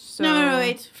powers. So No,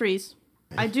 wait, freeze.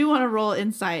 I do want to roll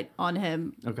insight on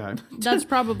him. Okay. That's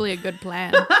probably a good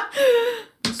plan.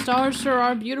 The stars sure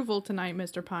are beautiful tonight,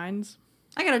 Mr. Pines.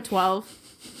 I got a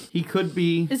 12. He could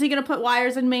be. Is he going to put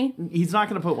wires in me? He's not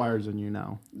going to put wires in you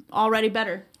now. Already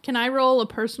better. Can I roll a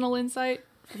personal insight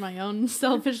for my own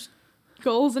selfish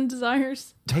goals and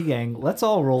desires? Hey gang, let's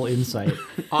all roll insight.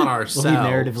 On We'll ourselves. be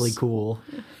narratively cool.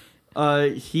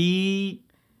 He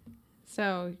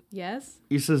So, yes?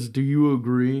 says, "Do you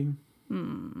agree?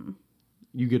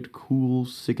 You get cool,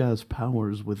 sick-ass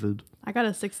powers with it. I got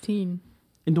a 16.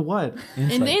 Into what?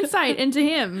 In the insight into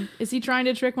him. Is he trying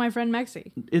to trick my friend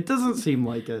Mexi? It doesn't seem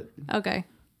like it. Okay.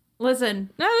 Listen,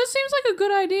 No, this seems like a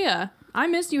good idea. I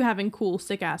miss you having cool,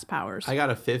 sick-ass powers. I got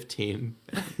a 15.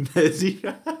 Is he-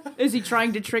 is he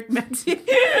trying to trick Mexi?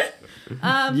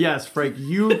 Yes, Frank,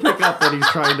 you pick up that he's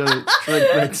trying to trick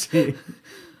Mexi.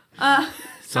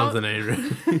 Something ain't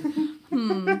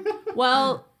right.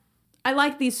 Well, I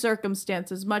like these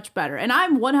circumstances much better. And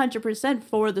I'm 100%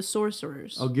 for the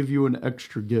sorcerers. I'll give you an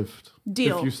extra gift.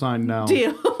 Deal. If you sign now.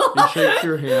 Deal. He shakes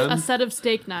your A hand. set of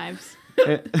steak knives.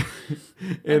 I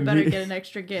and better he, get an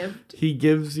extra gift. he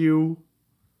gives you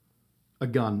a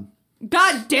gun.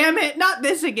 God damn it, not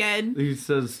this again. He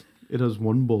says, it has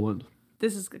one bullet.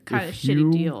 This is a kind of If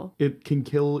shitty deal. It can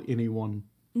kill anyone,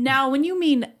 Now, when you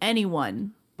mean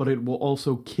anyone, but it will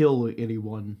also kill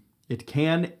anyone. It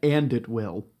can and it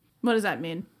will. what does that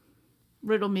mean?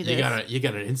 Riddle me this. You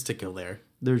got an insta-kill there.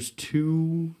 There's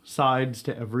two sides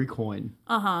to every coin,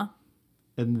 Uh-huh.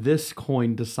 and this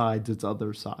coin decides its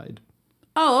other side.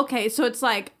 Oh, okay. So it's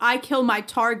like I kill my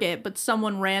target, but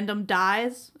someone random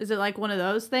dies? Is it like one of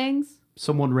those things?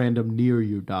 Someone random near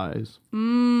you dies.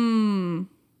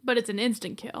 But it's an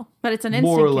instant kill. But it's an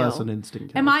instant More or kill. less an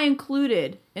instant kill. Am I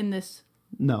included in this?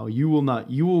 No, you will not.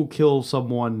 You will kill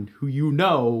someone who you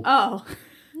know. Oh.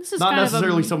 This is Not kind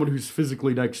necessarily of a, someone who's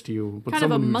physically next to you, but kind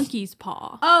of a someone who's monkey's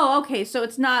paw. Oh, okay. So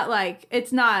it's not like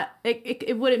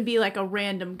it wouldn't be like a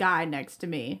random guy next to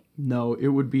me. No, it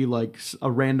would be like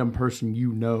a random person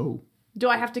you know. Do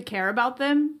I have to care about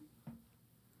them?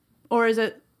 Or is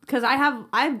it because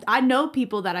I know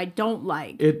people that I don't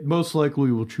like? It most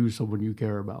likely will choose someone you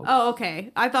care about. Oh,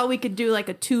 okay. I thought we could do like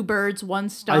a 2 birds, 1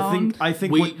 stone. I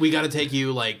think We got to take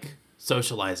you like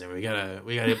socializing. We gotta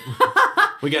we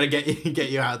gotta get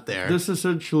you out there. this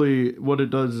essentially what it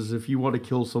does is if you want to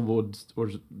kill someone or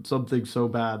something so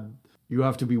bad, you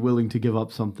have to be willing to give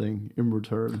up something in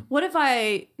return. What if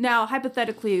I now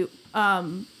hypothetically,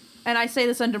 and I say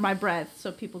this under my breath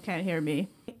so people can't hear me.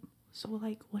 So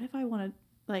like, what if I want to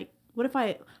what if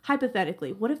I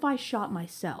hypothetically, what if I shot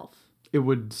myself, It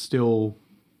would still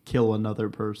kill another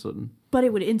person. but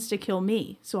it would insta kill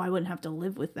me, so I wouldn't have to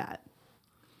live with that.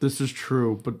 This is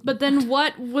true, But then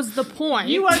what was the point?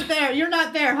 You weren't there. You're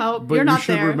not there, Hope. but You're you not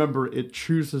should there. remember it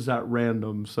chooses at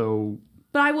random, so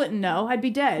But I wouldn't know. I'd be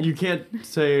dead. you can't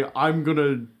say I'm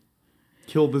gonna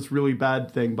kill this really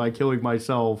bad thing by killing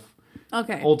myself.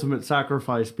 Okay. Ultimate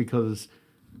sacrifice, because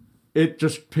it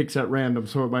just picks at random,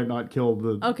 so it might not kill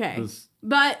the. Okay. This.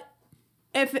 But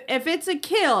if it's a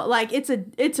kill, like it's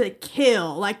a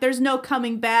kill. Like there's no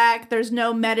coming back. There's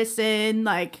no medicine.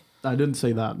 Like I didn't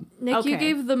say that. Nick, you Okay.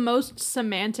 gave the most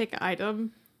semantic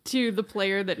item to the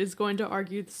player that is going to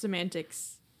argue the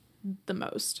semantics the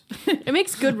most. It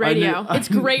makes good radio. It's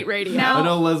great radio. I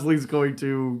know Leslie's going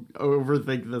to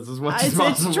overthink this as much as it's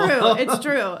possible. true. It's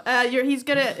true. He's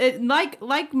gonna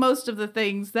like most of the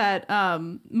things that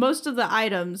most of the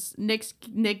items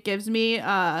Nick gives me.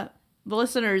 The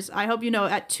listeners, I hope you know,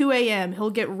 at 2 a.m.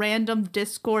 he'll get random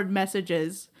Discord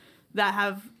messages that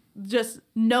have just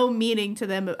no meaning to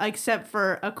them except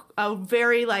for a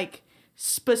very like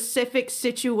specific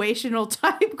situational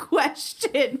type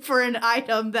question for an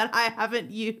item that I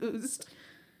haven't used.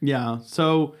 Yeah.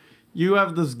 So you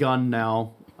have this gun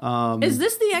now. Is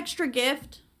this the extra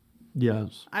gift?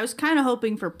 Yes. I was kind of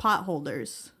hoping for pot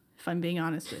holders, if I'm being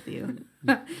honest with you.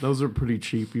 Those are pretty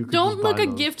cheap. You can Don't just look buy a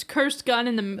those. gift cursed gun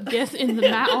in the mouth. in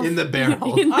the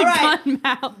barrel. In the All right. gun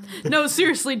mouth. No,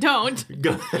 seriously, don't. In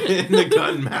the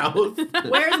gun mouth.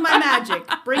 Where's my magic?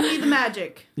 Bring me the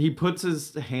magic. He puts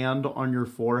his hand on your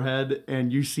forehead,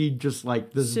 and you see just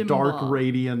like this Symbol. dark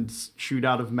radiance shoot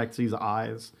out of Mexi's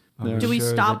eyes. Are There. Do we sure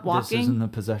stop that walking? This isn't a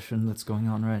possession that's going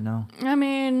on right now. I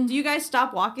mean, Do you guys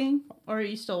stop walking? Or are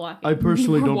you still walking? I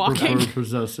personally We're don't walking. prefer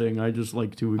possessing. I just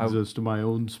like to exist in my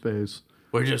own space.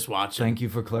 We're just watching. Thank you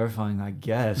for clarifying, I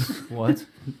guess. What?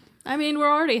 I mean,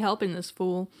 we're already helping this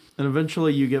fool. And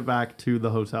eventually you get back to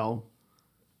the hotel.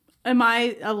 Am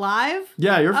I alive?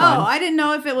 Yeah, you're fine. Oh, I didn't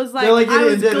know if it was like, like, I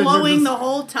was it- glowing just- the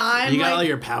whole time. You got like, all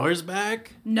your powers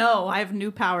back? No, I have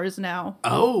new powers now.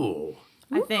 Oh.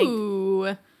 I think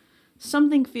Ooh.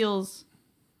 something feels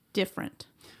different.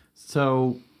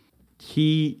 So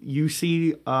you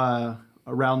see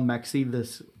around Mexi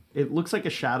this, it looks like a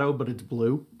shadow, but it's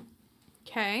blue.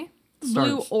 Okay. Starts.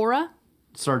 Blue aura.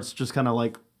 Starts just kind of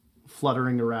like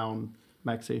fluttering around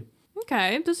Mexi.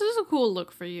 Okay, this is a cool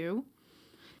look for you.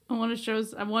 I want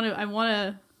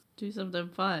to do something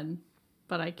fun,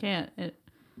 but I can't.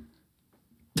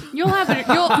 You'll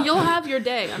have your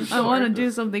day. I'm sure. I want to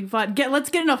do something fun. Let's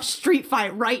get in a street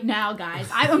fight right now, guys.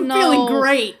 I'm No. feeling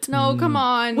great. No, come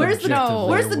on. Where's the Objectively,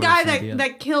 Where's the guy worst idea.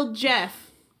 that killed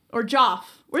Jeff or Joff?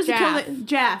 Where's the Jaff. kill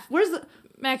Jeff? Where's the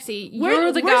Maxie? where's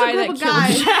You're the where's guy the that group of killed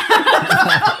guys? Jeff.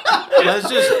 Let's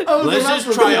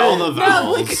just try all the No,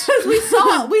 vowels.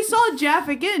 because we saw Jeff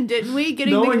again, didn't we?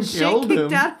 Getting No the one shit killed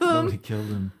kicked him. out of him. Nobody killed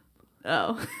him.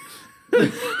 Oh.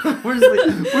 Where's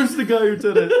the guy who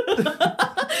did it?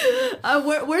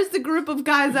 Where's the group of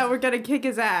guys that were gonna kick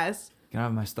his ass? Can I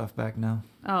have my stuff back now?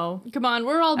 Oh, Come on,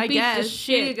 we're all I beat guess. to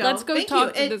Here you shit. go. Let's go Thank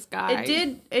talk you. to this guy.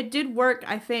 It did work,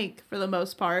 I think, for the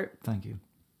most part. Thank you.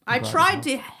 I glad tried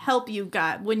it to help you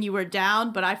guys when you were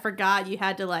down, but I forgot you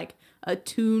had to like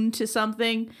attune to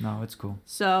something. No, it's cool.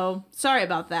 So sorry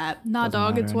about that. Nah, Doesn't dog,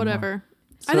 matter it's anymore. whatever.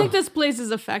 I So- think this place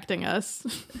is affecting us.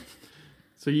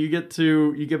 So you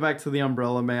get back to the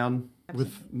Umbrella Man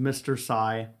with Mr.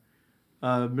 Sai.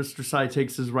 Mr. Sai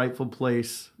takes his rightful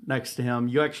place next to him.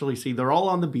 You actually see they're all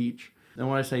on the beach. And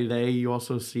when I say they, you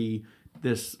also see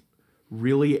this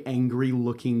really angry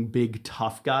looking big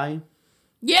tough guy.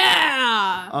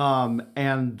 Yeah.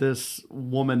 And this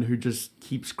woman who just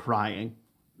keeps crying.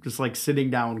 Just like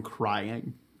sitting down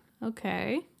crying.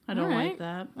 Okay. I don't All right. like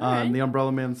that. The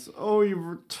Umbrella Man's, oh, you've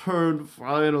returned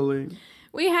finally.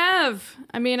 We have.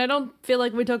 I mean, I don't feel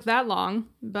like we took that long,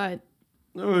 but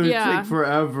Oh, it Yeah. take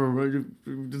forever.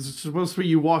 It's supposed to be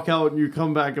you walk out and you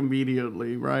come back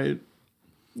immediately, right?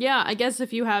 yeah, I guess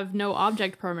if you have no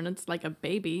object permanence like a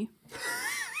baby.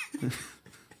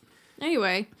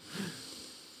 Anyway,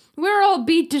 we're all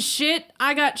beat to shit.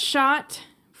 I got shot.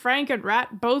 Frank and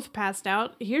Rat both passed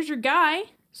out. Here's your guy.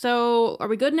 So, are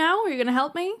we good now? Are you gonna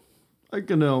help me? I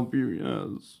can help you,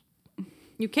 yes.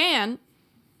 You can,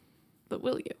 but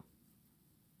will you?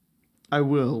 I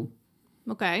will.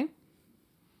 Okay.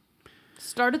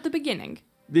 Start at the beginning.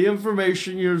 The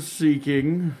information you're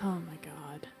seeking Oh my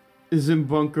god. is in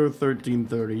Bunker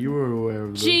 1330. You were aware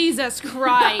of this. Jesus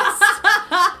Christ.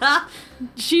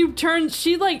 She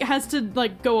like has to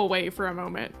like go away for a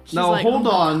moment. She's Now, like, hold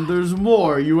 "Oh my on. There's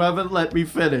more. You haven't let me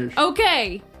finish. God."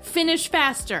 Okay, finish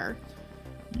faster.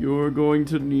 You're going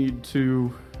to need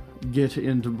to get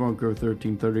into Bunker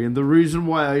 1330. And the reason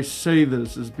why I say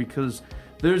this is because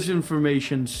there's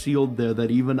information sealed there that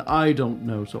even I don't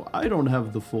know, so I don't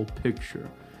have the full picture.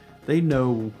 They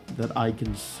know that I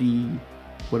can see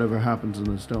whatever happens in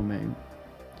this domain.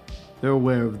 They're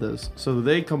aware of this, so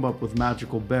they come up with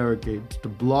magical barricades to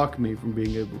block me from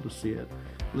being able to see it.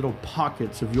 Little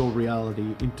pockets of your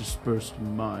reality interspersed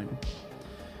in mine.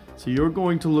 So you're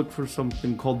going to look for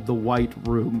something called the White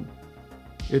Room.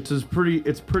 It's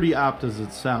pretty apt as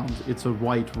it sounds. It's a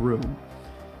white room.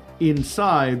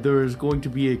 Inside, there is going to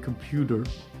be a computer.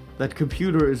 That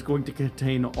computer is going to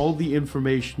contain all the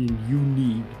information you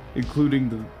need, including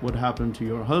what happened to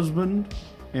your husband,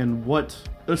 and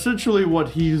essentially what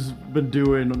he's been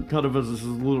doing kind of as his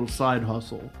little side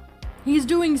hustle. He's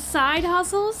doing side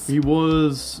hustles? He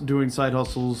was doing side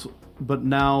hustles, but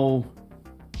now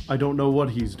I don't know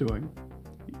what he's doing.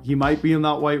 He might be in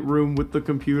that white room with the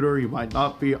computer, he might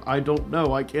not be, I don't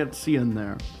know, I can't see in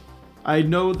there. I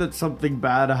know that something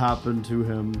bad happened to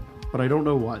him, but I don't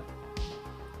know what.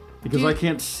 Because I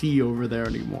can't see over there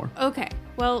anymore. Okay,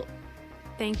 well,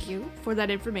 thank you for that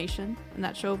information and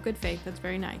that show of good faith. That's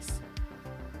very nice.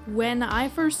 When I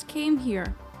first came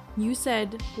here, you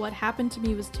said what happened to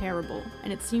me was terrible,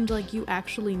 and it seemed like you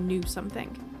actually knew something.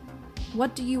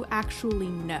 What do you actually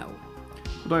know?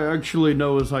 What I actually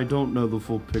know is I don't know the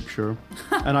full picture,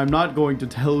 and I'm not going to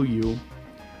tell you,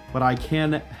 but I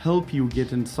can help you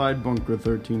get inside Bunker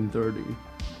 1330.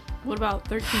 What about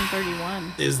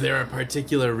 1331? Is there a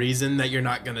particular reason that you're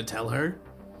not gonna tell her?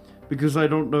 Because I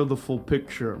don't know the full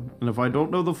picture, and if I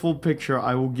don't know the full picture,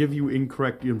 I will give you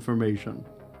incorrect information.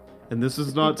 And this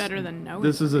is not better than no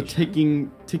This is a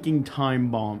information. ticking time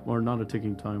bomb, or not a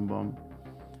ticking time bomb.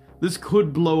 This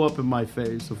could blow up in my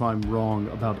face if I'm wrong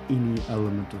about any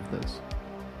element of this.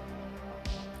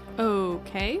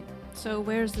 Okay, So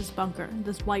where's this bunker,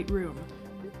 this white room?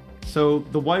 So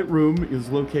the White Room is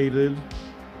located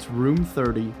to room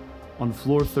 30 on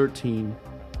floor 13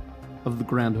 of the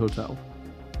Grand Hotel.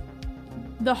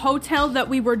 The hotel that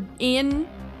we were in?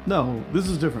 No, this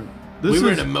is different. We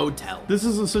were in a motel. This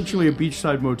is essentially a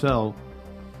beachside motel.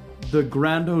 The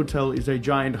Grand Hotel is a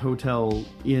giant hotel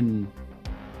in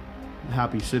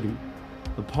Happy City,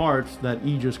 the part that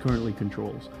Aegis currently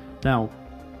controls. Now,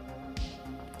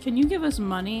 Can you give us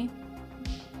money?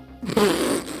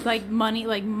 like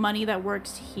money that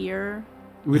works here?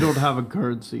 we don't have a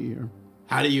currency here.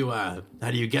 How do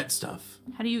you get stuff?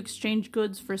 How do you exchange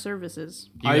goods for services?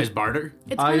 Do you guys barter?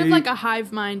 It's kind of like a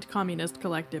hive mind communist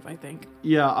collective, I think.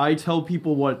 Yeah, I tell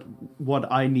people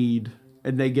what I need,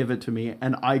 and they give it to me,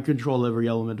 and I control every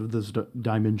element of this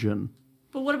dimension.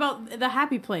 But what about the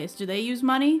happy place? Do they use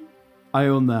money? I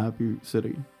own the Happy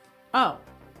City. Oh.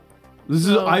 This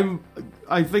So- is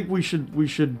I think we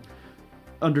should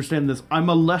understand this. I'm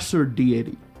a lesser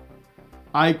deity.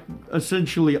 I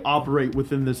essentially operate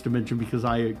within this dimension because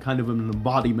I kind of am an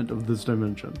embodiment of this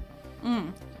dimension.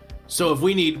 So if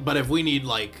we need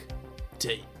like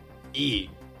to eat,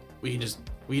 we can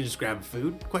just grab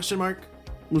food? Question mark.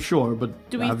 Well, sure, but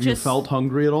Do we have you just- felt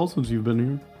hungry at all since you've been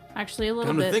here? Actually, a little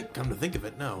Come bit. to think of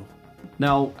it, no.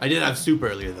 Now, I did have soup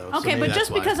earlier though. so Okay, maybe but that's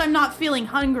just why. because I'm not feeling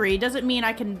hungry doesn't mean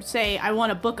I can say I want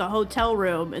to book a hotel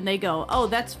room and they go, oh,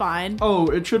 that's fine. oh,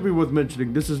 it should be worth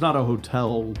mentioning, this is not a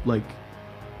hotel, like,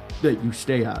 that you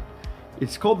stay at.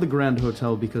 It's called the Grand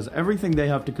Hotel because everything they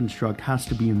have to construct has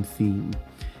to be in theme.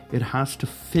 It has to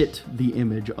fit the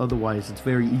image, otherwise it's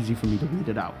very easy for me to read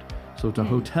it out. So it's a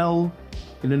hotel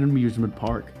in an amusement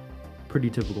park. Pretty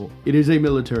typical. It is a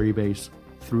military base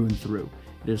through and through.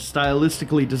 It is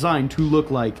stylistically designed to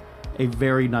look like a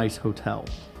very nice hotel.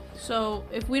 So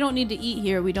if we don't need to eat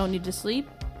here, we don't need to sleep?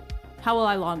 How will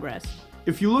I long rest?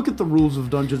 If you look at the rules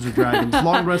of Dungeons & Dragons,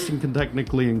 long resting can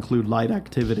technically include light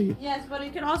activity. Yes, but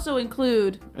it can also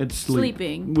include And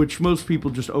sleeping. which most people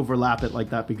just overlap it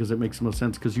like that because it makes no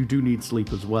sense because you do need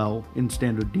sleep as well in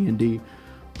standard D&D.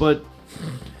 But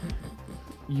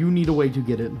you need a way to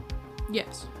get in.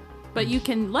 Yes. But you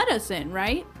can let us in,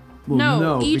 right? Well,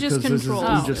 No, Aegis because this is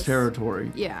controls Aegis this.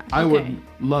 territory. Yeah. I okay. would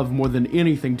love more than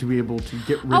anything to be able to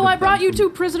get rid of Oh, I them brought you from- two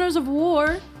prisoners of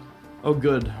war. Oh,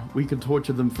 good. We can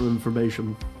torture them for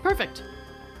information. Perfect.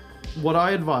 What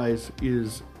I advise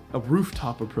is a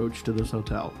rooftop approach to this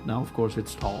hotel. Now, of course,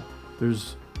 it's tall.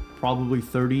 There's probably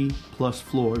 30 plus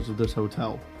floors of this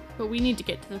hotel. But we need to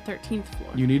get to the 13th floor.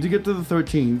 You need to get to the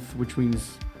 13th, which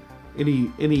means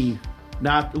any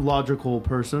not logical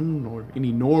person or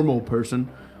any normal person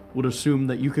would assume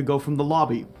that you could go from the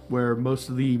lobby, where most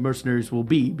of the mercenaries will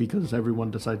be, because everyone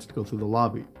decides to go through the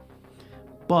lobby.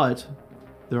 But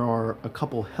there are a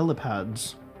couple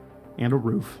helipads and a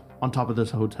roof on top of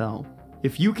this hotel.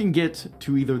 If you can get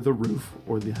to either the roof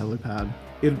or the helipad,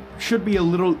 it should be a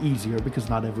little easier because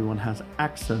not everyone has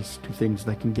access to things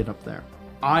that can get up there.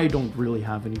 I don't really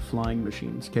have any flying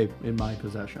machines in my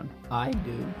possession. I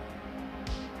do.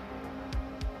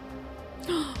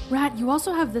 Rat, you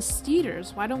also have the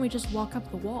Steeders. Why don't we just walk up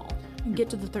the wall and get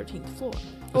to the 13th floor?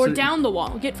 Or So- down the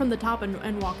wall. Get from the top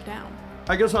and walk down.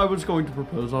 I guess I was going to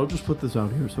propose, I'll just put this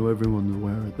out here so everyone's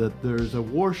aware, that there's a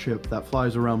warship that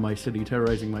flies around my city,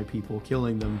 terrorizing my people,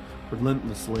 killing them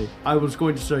relentlessly. I was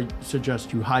going to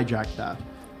suggest you hijack that.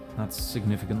 That's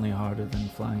significantly harder than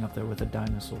flying up there with a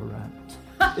dinosaur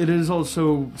rat. It is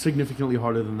also significantly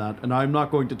harder than that, and I'm not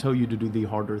going to tell you to do the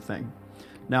harder thing.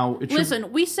 Now, it should...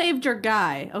 Listen, we saved your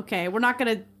guy, okay? We're not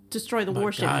going to destroy the But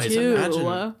warship guys,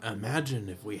 too. imagine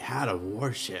if we had a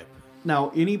warship.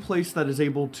 Now, any place that is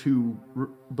able to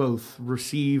both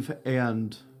receive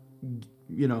and,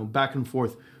 back and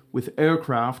forth with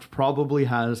aircraft probably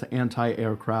has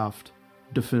anti-aircraft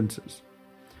defenses.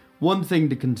 One thing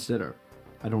to consider,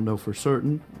 I don't know for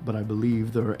certain, but I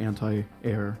believe there are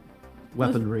anti-air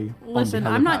weaponry Listen,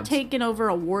 on the I'm not helipads. taking over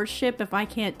a warship if I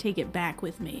can't take it back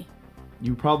with me.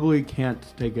 You probably can't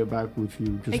take it back with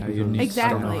you just Yeah, because you need I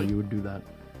don't know how Exactly. you would do that.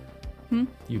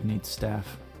 You'd need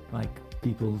staff, like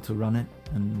people to run it,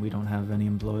 and we don't have any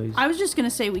employees. I was just going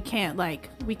to say we can't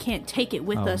take it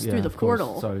with us through the of course.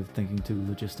 portal. Sorry, thinking too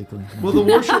logistically. Well,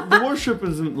 the warship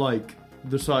isn't like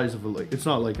the size of a lake. It's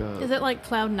not like a. Is it like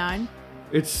Cloud 9?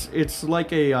 It's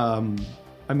like a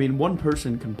I mean, one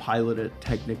person can pilot it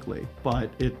technically, but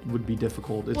it would be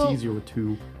difficult. It's Well, easier with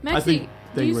two. I Maxie, think do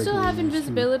they you still have regularly use two.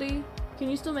 invisibility? Can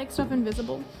you still make stuff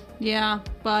invisible? Yeah,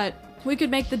 but We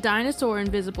could make the dinosaur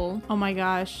invisible. oh my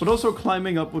gosh. But also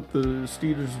climbing up with the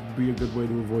Steeders would be a good way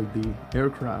to avoid the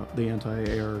aircraft, the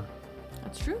anti-air,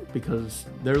 That's true. because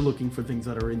they're looking for things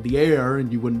that are in the air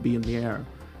and you wouldn't be in the air.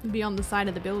 Be on the side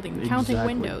of the building, counting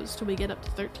windows till we get up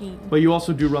to 13. But you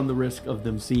also do run the risk of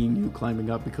them seeing you climbing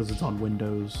up because it's on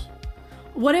windows.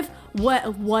 What if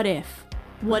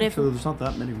So there's not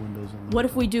that many windows on the what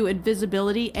if we do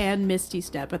invisibility and Misty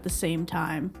Step at the same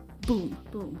time? Boom,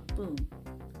 boom, boom.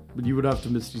 But you would have to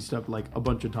Misty Step like a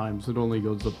bunch of times. It only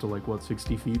goes up to like, what,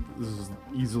 60 feet? This is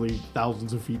easily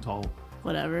thousands of feet tall.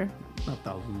 Whatever. Not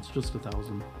thousands, just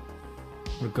 1,000.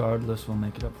 Regardless, we'll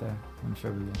make it up there. I'm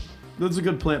sure we will. That's a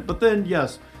good plan. But then,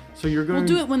 yes, so you're going... We'll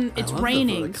do it when it's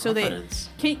raining, so they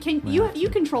can Yeah. you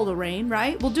control the rain,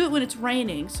 right? We'll do it when it's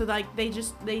raining, so like they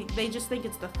just think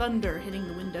it's the thunder hitting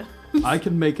the window. I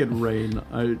can make it rain.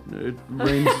 It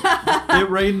rains. It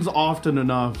rains often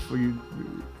enough.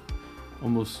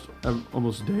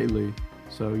 Almost daily.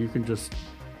 So you can just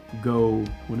go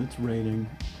when it's raining.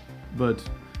 But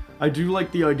I do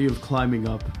like the idea of climbing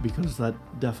up because that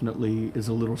definitely is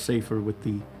a little safer with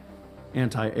the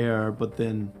anti-air. But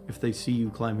then if they see you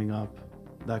climbing up,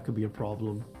 that could be a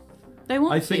problem. They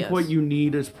won't. I see think us. what you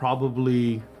need is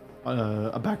probably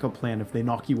a backup plan if they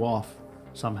knock you off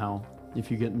somehow. If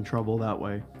you get in trouble that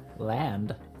way.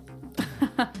 Land.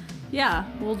 Yeah,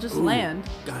 we'll just land.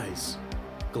 Guys,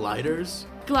 gliders?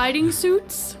 Gliding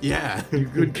suits? Yeah. You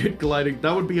could get gliding.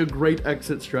 That would be a great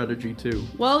exit strategy too.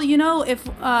 Well, you know, if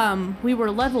we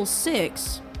were level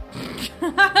 6,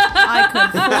 I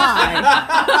could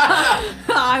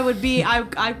fly. I would be.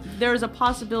 There's a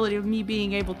possibility of me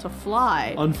being able to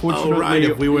fly. Unfortunately, Oh, right,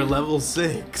 if we were level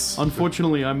 6.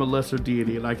 Unfortunately, I'm a lesser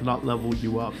deity and I cannot level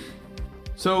you up.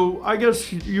 So I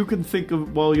guess you can think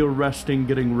of, while you're resting,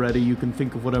 getting ready, you can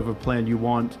think of whatever plan you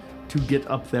want to get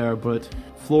up there, but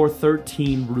floor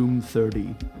 13, room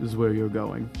 30 is where you're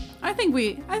going. I think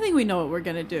we know what we're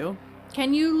gonna do.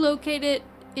 Can you locate it?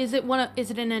 Is it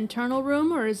an internal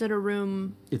room or is it a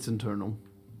room? It's internal.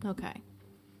 Okay.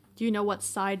 Do you know what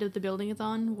side of the building it's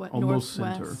on? What, Almost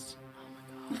northwest?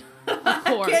 center. Of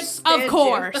course. Of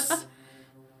course.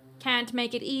 Can't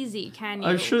make it easy, can you?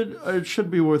 It should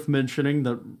be worth mentioning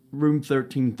that room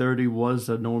 1330 was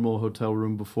a normal hotel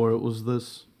room before it was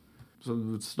this.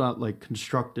 So it's not like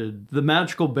constructed. The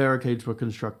magical barricades were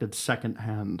constructed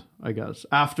secondhand, I guess.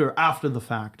 After the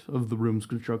fact of the room's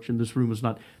construction, this room was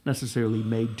not necessarily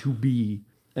made to be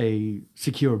a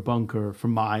secure bunker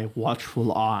from my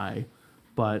watchful eye.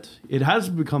 But it has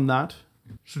become that.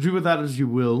 So do with that as you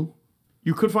will.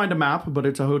 You could find a map, but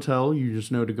it's a hotel. You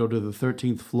just know to go to the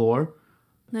 13th floor.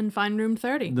 Then find room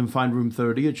 30. Then find room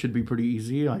 30. It should be pretty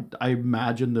easy. I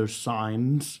imagine there's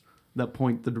signs that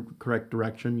point the correct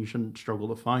direction. You shouldn't struggle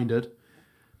to find it.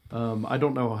 I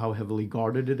don't know how heavily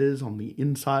guarded it is on the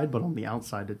inside, but on the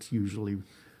outside it's usually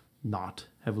not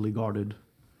heavily guarded.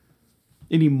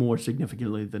 Any more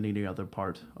significantly than any other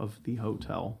part of the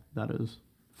hotel, that is.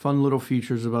 Fun little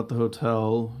features about the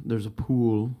hotel. There's a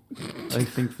pool. I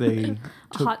think they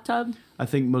A hot tub. I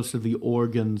think most of the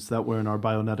organs that were in our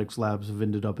bionetics labs have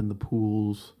ended up in the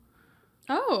pools.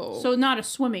 Oh. So not a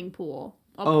swimming pool.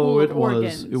 A pool It of was.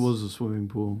 organs. It was a swimming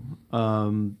pool.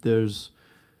 There's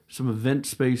some event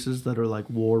spaces that are like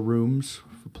war rooms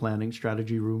for planning,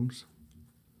 strategy rooms,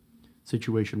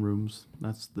 situation rooms.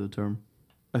 That's the term.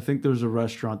 I think there's a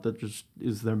restaurant that just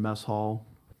is their mess hall.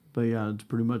 But yeah, it's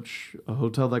pretty much a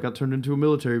hotel that got turned into a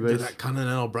military base. Did that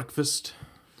continental breakfast?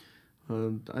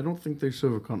 I don't think they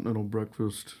serve a continental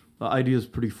breakfast. The idea is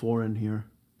pretty foreign here.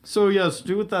 So yes,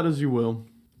 do with that as you will.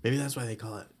 Maybe that's why they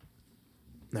call it.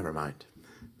 Never mind.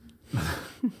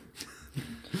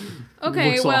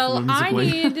 Okay, Looks well, off I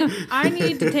whimsically.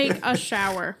 need to take a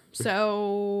shower.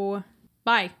 So,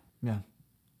 bye. Yeah.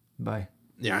 Bye.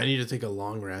 Yeah, I need to take a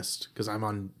long rest because I'm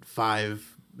on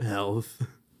 5 health.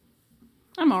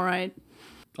 I'm all right.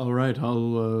 All right,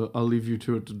 I'll leave you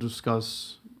to it to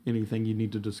discuss anything you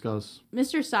need to discuss.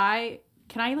 Mr. Sai,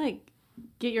 can I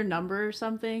get your number or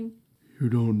something? You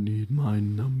don't need my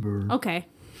number. Okay.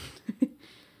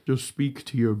 Just speak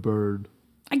to your bird.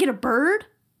 I get a bird?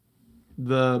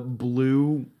 The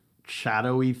blue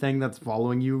shadowy thing that's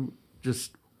following you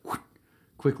just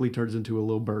quickly turns into a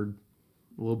little bird.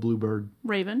 A little blue bird.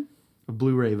 Raven. A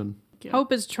blue raven.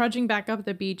 Hope is trudging back up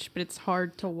the beach, but it's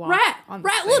hard to walk. Rat! on the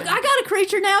Rat, look, sand. I got a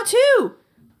creature now too!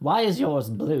 Why is yours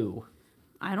blue?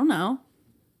 I don't know.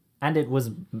 And it was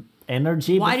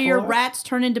energy Why do before? your rats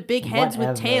turn into big heads with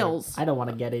Whatever. tails? I don't want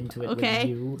to get into it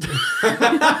Okay. with you.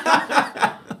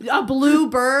 A blue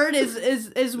bird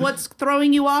is what's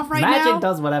throwing you off right Magic now?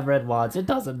 does whatever it wants. It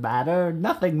doesn't matter.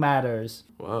 Nothing matters.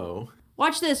 Whoa.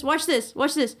 Watch this, watch this,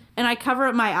 watch this. And I cover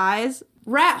up my eyes.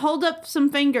 Rat, hold up some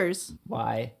fingers.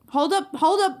 Why? Hold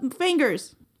up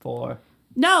fingers. For?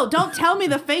 No, don't tell me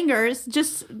the fingers.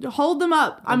 Just hold them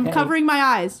up. I'm Okay. covering my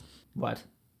eyes. What?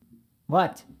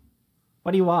 What?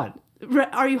 What do you want?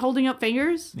 Are you holding up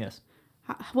fingers? Yes.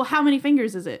 Well, how many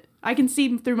fingers is it? I can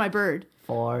see through my bird.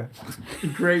 4.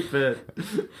 Great fit.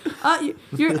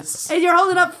 You're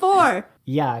holding up 4.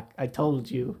 Yeah, I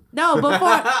told you. No,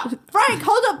 before Frank,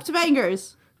 hold up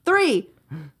fingers. 3.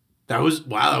 That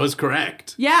was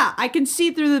correct. Yeah, I can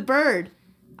see through the bird.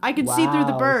 I can see through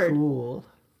the bird. Cool.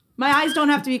 My eyes don't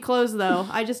have to be closed though.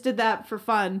 I just did that for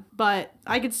fun, but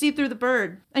I can see through the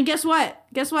bird. And guess what?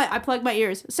 I plugged my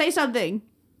ears. Say something.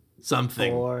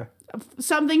 Something. 4.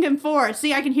 Something in 4.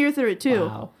 See, I can hear through it too.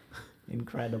 Wow.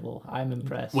 Incredible. I'm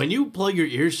impressed. When you plug your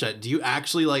ears shut, do you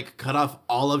actually like cut off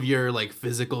all of your like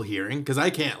physical hearing? Because I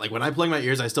can't. Like when I plug my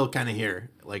ears, I still kind of hear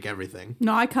like everything.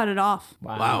 No, I cut it off.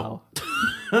 Wow.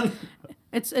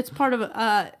 It's part of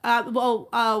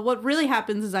what really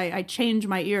happens is I change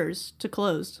my ears to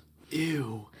closed.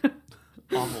 Ew.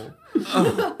 Awful.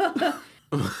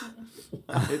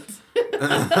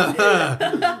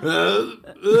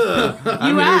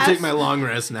 I'm gonna take my long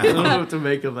rest I don't know now. what to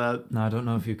make of that. No, I don't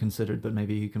know if you considered, but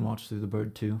maybe he can watch through the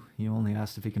bird too. He only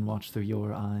asked if he can watch through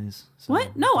your eyes. So,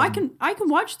 What? No, I can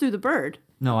watch through the bird.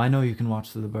 No, I know you can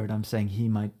watch through the bird. I'm saying he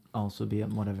might also be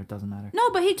whatever. It doesn't matter.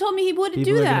 No, but he told me he wouldn't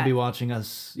People do are that. gonna be watching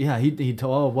us. Yeah, he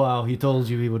told. Oh wow, he told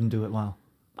you he wouldn't do it. Wow.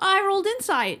 I rolled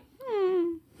insight.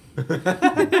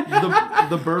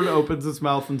 The bird opens its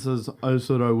mouth and says, "I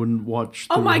said I wouldn't watch."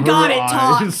 Oh through my her God, it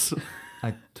eyes." talks.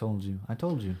 I told you.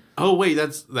 Oh wait,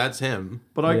 that's him.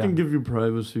 But I Yeah. can give you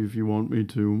privacy if you want me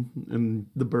to. And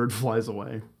the bird flies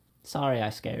away. Sorry, I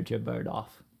scared your bird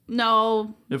off.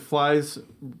 No. It flies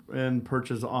and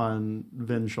perches on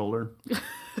Vin's shoulder.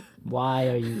 Why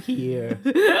are you here?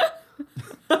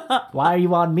 Why are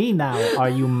you on me now? Are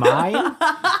you mine?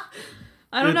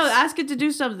 I don't know. Ask it to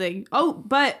do something. Oh,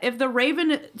 but if the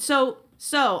raven... So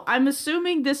I'm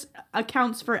assuming this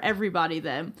accounts for everybody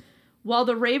then. While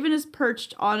the raven is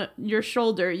perched on your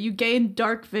shoulder, you gain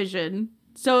dark vision.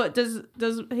 So does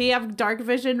he have dark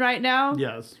vision right now?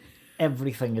 Yes.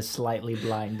 Everything is slightly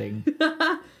blinding.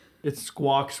 It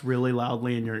squawks really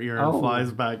loudly in your ear and Oh.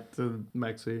 flies back to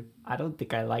Mexi. I don't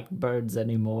think I like birds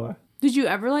anymore. Did you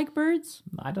ever like birds?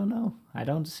 I don't know. I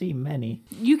don't see many.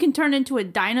 You can turn into a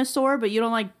dinosaur, but you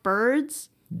don't like birds?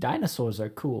 Dinosaurs are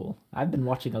cool. I've been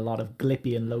watching a lot of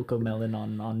Glippy and Locomelon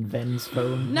on Ven's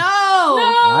phone. No!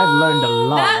 I've learned a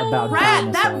lot about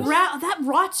dinosaurs. That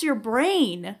rots your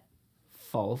brain.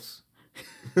 False.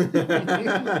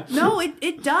 No,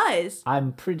 it does.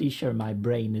 I'm pretty sure my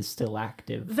brain is still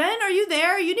active. Ven, are you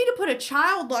there? You need to put a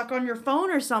child lock on your phone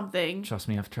or something. Trust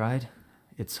me, I've tried.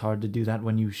 It's hard to do that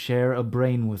when you share a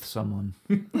brain with someone.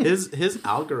 His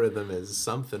algorithm is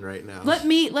something right now. Let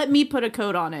me put a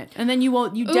code on it, and then you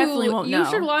definitely won't know. You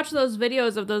should watch those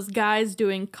videos of those guys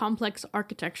doing complex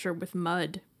architecture with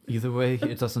mud. Either way,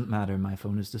 it doesn't matter. My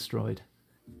phone is destroyed.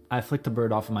 I flick the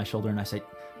bird off of my shoulder and I say,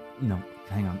 no,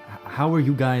 hang on. How are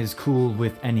you guys cool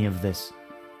with any of this?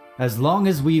 As long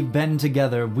as we've been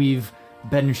together, we've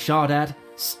been shot at,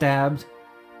 stabbed,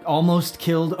 almost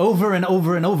killed over and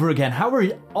over and over again. How are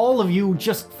all of you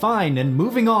just fine and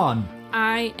moving on?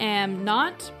 I am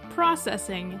not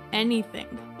processing anything.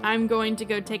 I'm going to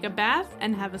go take a bath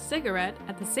and have a cigarette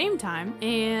at the same time,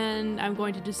 and I'm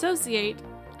going to dissociate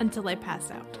until I pass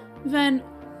out. Ven,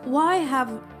 why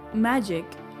have magic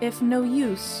if no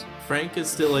use? Frank is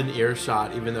still in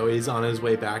earshot, even though he's on his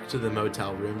way back to the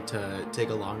motel room to take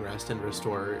a long rest and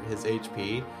restore his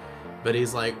HP. But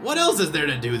he's like, what else is there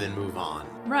to do than move on?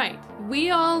 Right. We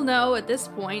all know at this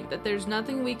point that there's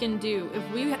nothing we can do if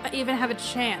we even have a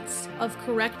chance of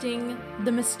correcting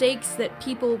the mistakes that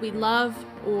people we love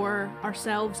or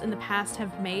ourselves in the past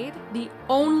have made. The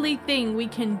only thing we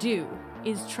can do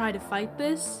is try to fight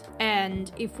this,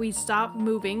 and if we stop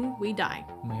moving, we die.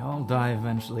 We all die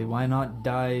eventually. Why not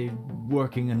die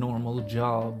working a normal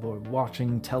job or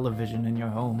watching television in your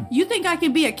home? You think I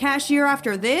can be a cashier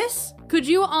after this? Could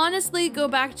you honestly go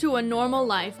back to a normal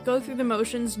life, go through the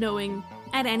motions knowing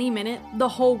at any minute the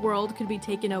whole world could be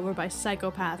taken over by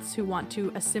psychopaths who want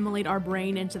to assimilate our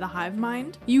brain into the hive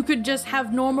mind? You could just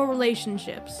have normal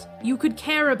relationships. You could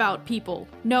care about people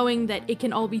knowing that it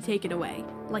can all be taken away.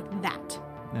 Like that.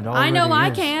 I know I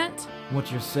can't.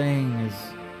 What you're saying is,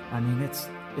 I mean,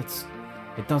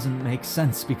 it doesn't make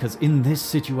sense because in this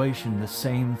situation, the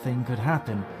same thing could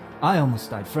happen. I almost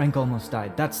died. Frank almost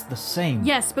died. That's the same.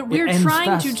 Yes, but It we're ends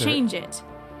trying to faster. change it.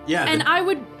 Yeah, And I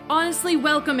would honestly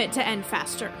welcome it to end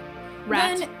faster.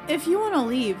 Rat. Then, if you want to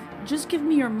leave, just give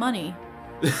me your money.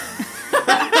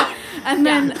 And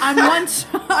then I'm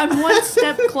one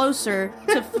step closer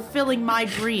to fulfilling my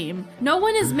dream. No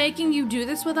one is making you do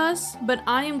this with us, but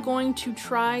I am going to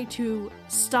try to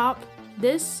stop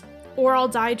this or I'll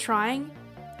die trying,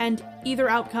 and either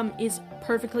outcome is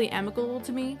perfectly amicable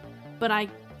to me, but I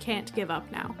can't give up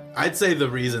now. I'd say the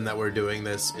reason that we're doing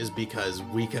this is because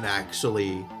we can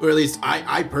actually, or at least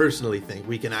I personally think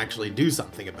we can actually do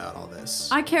something about all this.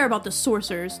 I care about the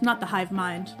sorcerers, not the hive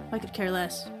mind. I could care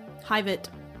less. Hive it,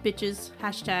 bitches.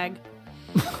 Hashtag.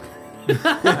 You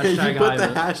put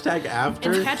the hashtag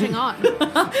after? It's catching on.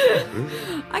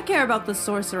 I care about the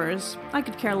sorcerers. I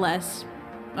could care less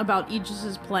about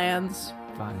Aegis's plans.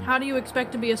 Fine. How do you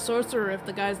expect to be a sorcerer if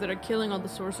the guys that are killing all the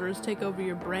sorcerers take over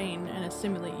your brain and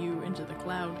assimilate you into the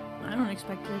cloud? I don't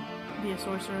expect to be a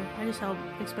sorcerer. I just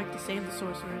expect to save the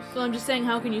sorcerers. So I'm just saying,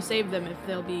 how can you save them if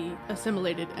they'll be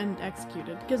assimilated and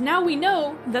executed? Because now we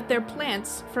know that they're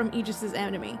plants from Aegis's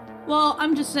enemy. Well,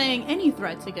 I'm just saying any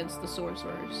threats against the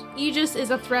sorcerers. Aegis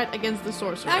is a threat against the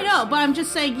sorcerers. I know, but I'm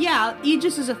just saying, yeah,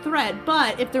 Aegis is a threat,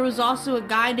 but if there was also a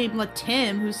guy named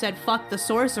Tim who said fuck the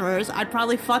sorcerers, I'd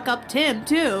probably fuck up Tim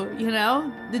too, you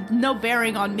know? No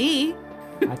bearing on me.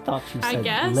 I thought you I said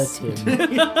guess. let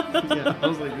him. Yeah, I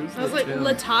was like, who's I was like, Tim?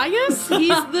 Latias? He's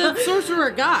the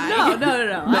sorcerer guy. No.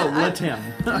 No, let him.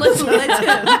 Let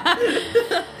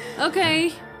Tim.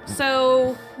 Okay,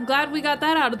 so I'm glad we got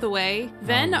that out of the way.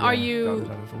 Ven, Oh, are yeah, got it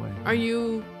you out of the way. are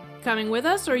you coming with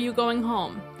us, or are you going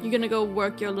home? You gonna go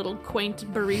work your little quaint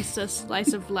barista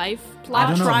slice of life plot? I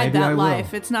don't know, Tried maybe I that will.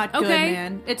 life. It's not good, Okay.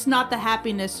 man. It's not the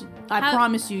happiness. I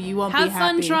promise you won't be Have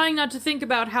happy. fun trying not to think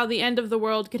about how the end of the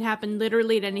world could happen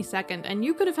literally at any second, and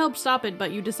you could have helped stop it,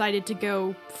 but you decided to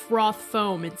go froth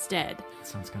foam instead. That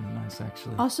sounds kind of nice,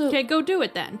 actually. Also, Okay, go do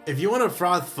it then. If you want to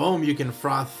froth foam, you can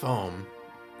froth foam.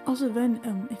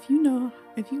 Ven, if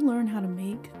you learn how to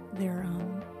make their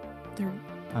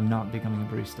I'm not becoming a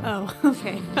barista. Oh,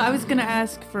 okay. I was gonna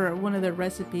ask for one of the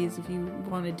recipes if you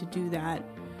wanted to do that,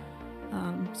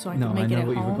 so I No, could make I know it at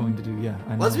what home. you were going to do. Yeah,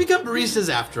 I know. Let's become baristas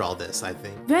after all this, I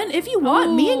think. Then, if you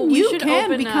want, me and we you should can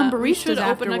open become we should baristas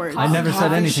open a afterwards. I never said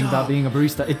Coffee anything shop. about being a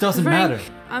barista. It doesn't Frank, matter.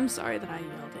 I'm sorry that I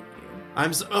yelled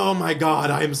at you. Oh my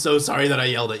god, I am so sorry that I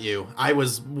yelled at you. I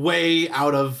was way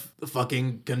out of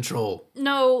fucking control.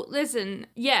 No, listen,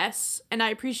 yes, and I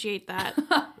appreciate that.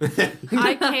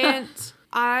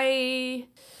 I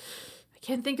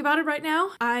can't think about it right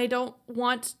now. I don't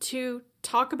want to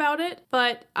talk about it,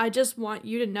 but I just want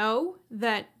you to know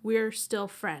that we're still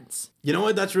friends. You know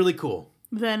what? That's really cool.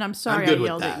 Then I'm sorry I'm good I with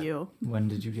yelled at that. you. When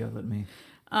did you yell at me?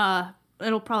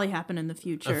 It'll probably happen in the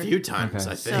future. A few times,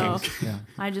 Okay. I think. So Yeah.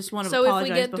 I just want to So if apologize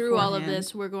we get through all of beforehand.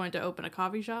 this, we're going to open a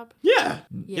coffee shop. Yeah,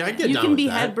 I get You down can with be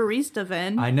that. head barista,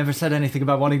 Ven. I never said anything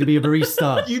about wanting to be a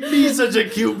barista. You'd be such a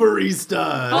cute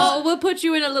barista. Oh, we'll put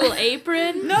you in a little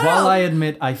apron. While I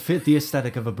admit I fit the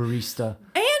aesthetic of a barista,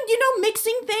 And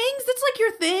mixing things, that's like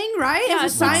your thing, right? Yeah, As a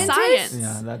it's like scientist. science.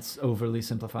 yeah, that's overly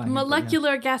simplifying. it, but yeah.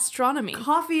 Molecular gastronomy.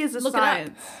 Coffee is a Look science.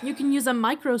 it up. You can use a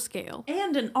microscale.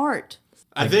 And an art.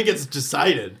 I think it's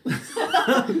decided.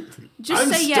 Just I'm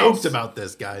say stoked yes. about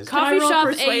this, guys. Coffee Can I roll shop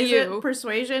persuasion? AU.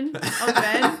 Persuasion of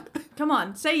Ben? Come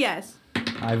on, say yes.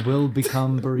 I will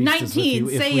become baristas 19,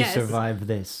 with you if say we yes. survive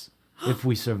this. If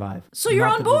we survive. So you're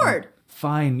Not on that we don't. board.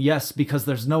 Fine, yes, because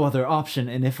there's no other option,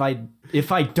 and if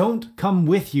I don't come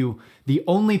with you, the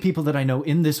only people that I know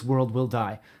in this world will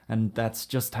die, and that's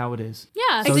just how it is.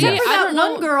 Yeah, So see, Except for I that don't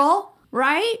know. one girl,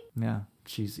 right? Yeah,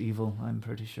 she's evil, I'm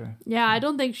pretty sure. Yeah, I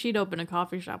don't think she'd open a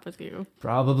coffee shop with you.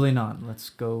 Probably not.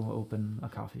 Let's go open a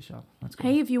coffee shop. Let's go.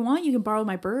 Hey, if you want, you can borrow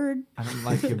my bird. I don't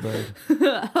like your bird.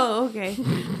 Oh, okay.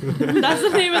 That's the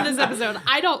name of this episode.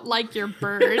 I don't like your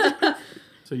bird.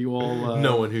 So you all...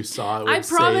 No one who saw it would I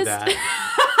say promised- that.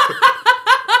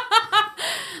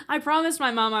 I promised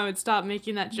my mom I would stop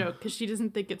making that joke because she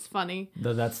doesn't think it's funny.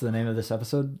 That's the name of this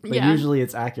episode? But Yeah. usually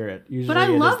it's accurate. Usually But I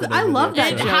it is love- the name I of the love that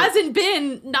It episode. joke. hasn't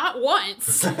been not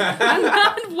once. Not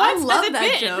once I has love it that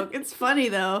been. joke. It's funny,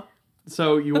 though.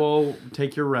 So you all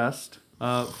take your rest.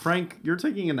 Frank, you're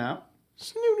taking a nap.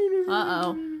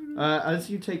 Uh-oh. As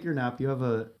you take your nap, you have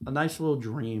a nice little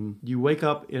dream. You wake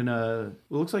up in it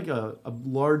looks like a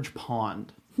large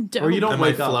pond. Dope. Or you don't Am I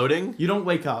wake up. floating? You don't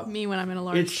wake up. Me when I'm in a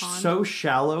large It's pond. so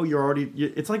shallow.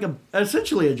 It's like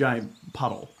essentially a giant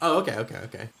puddle. Oh,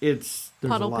 okay. There's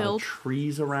Puddle a lot pilled. of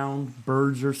trees around.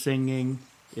 Birds are singing.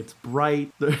 It's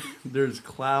bright. There's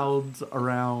clouds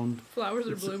around. Flowers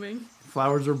are blooming.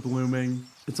 Flowers are blooming.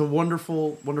 It's a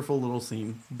wonderful, wonderful little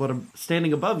scene. But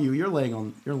standing above you, you're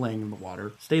laying in the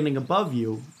water. Standing above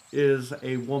you is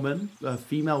a woman, a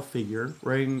female figure,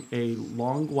 wearing a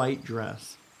long white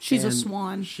dress. She's a And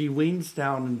swan. She leans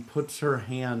down and puts her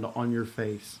hand on your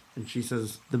face. And she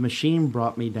says, the machine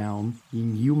brought me down.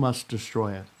 You must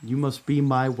destroy it. You must be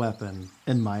my weapon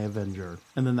and my avenger.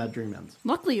 And then that dream ends.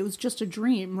 Luckily, it was just a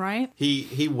dream, right?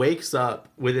 He wakes up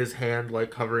with his hand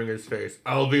like covering his face.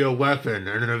 I'll be a weapon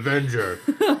and an avenger.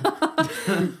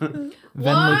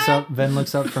 Ven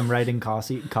looks up from writing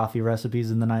coffee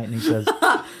recipes in the night, and he says,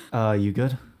 "You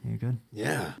good? You good?"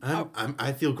 Yeah,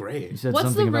 I feel great. You said What's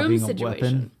something the about room being situation?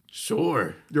 a weapon.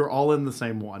 Sure. You're all in the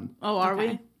same one. Oh, are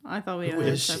Okay. we? I thought we Who had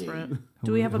is she? separate.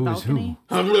 Do we have a Who is who?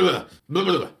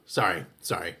 balcony?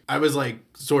 Sorry. I was like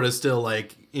sort of still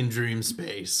like in dream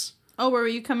space. Oh, were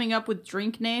you coming up with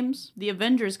drink names? The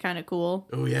Avenger's kind of cool.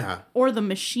 Oh yeah. Or the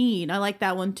Machine. I like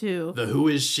that one too. The Who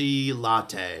Is She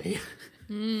latte.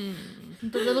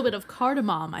 With a little bit of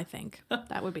cardamom, I think.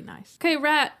 That would be nice. Okay,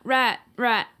 rat.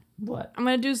 What? I'm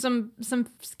gonna do some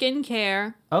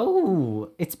skincare.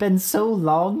 Oh, it's been so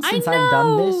long since I know. I've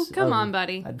done this. Come Oh, on,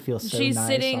 buddy. I'd feel so She's nice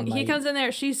sitting. on my... He comes in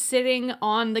there. She's sitting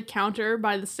on the counter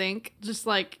by the sink, just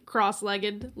like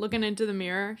cross-legged, looking into the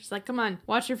mirror. She's like, "Come on,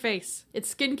 wash your face.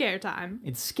 It's skincare time."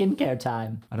 It's skincare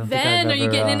time. I don't think I've Ven, ever, are you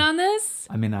getting in on this?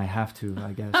 I mean, I have to,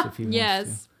 I guess, if he wants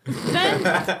Yes.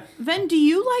 Ven, do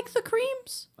you like the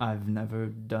creams? to. I've never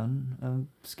done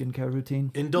a skincare routine.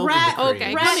 Indulge in the cream.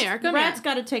 okay. Come here, come Rat's here.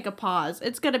 got to take a pause.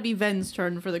 It's got to be Ven's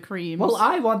turn for the creams. Well,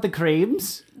 I want the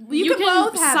creams. you can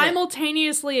both have it.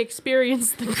 simultaneously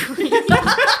experience the cream.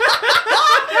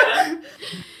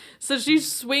 So she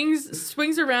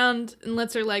swings around and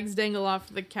lets her legs dangle off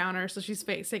the counter, so she's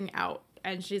facing out.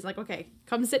 And she's like, "Okay,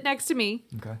 come sit next to me.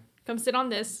 Okay. Come sit on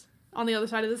this, on the other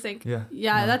side of the sink." Yeah.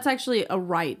 Yeah, that's actually a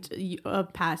rite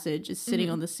passage, is sitting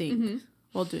on the sink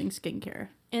while doing skincare.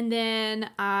 And then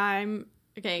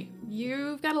okay,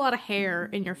 you've got a lot of hair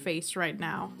in your face right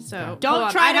now. So Don't hold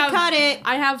on. try to cut it.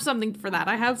 I have something for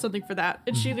that.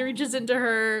 And she reaches into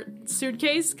her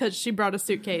suitcase, because she brought a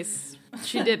suitcase.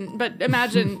 She didn't, but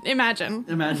imagine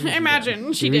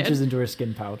she She did. reaches into her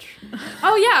skin pouch.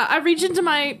 Oh yeah, I reach into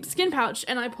my skin pouch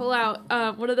and I pull out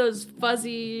one of those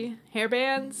fuzzy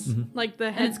hairbands, like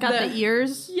the head. And it's got the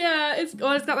ears. Yeah, it's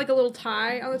got like a little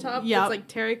tie on the top. Yep. It's like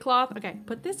terry cloth. Okay,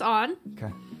 put this on.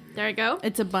 Okay. There you go.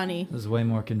 It's a bunny. This is way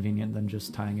more convenient than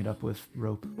just tying it up with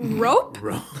rope. Rope?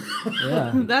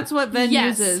 Yeah. That's what Ven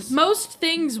Yes. uses. Most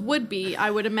things would be,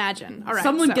 I would imagine. All right.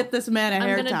 Someone so get this man a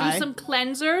hair I'm gonna tie. do some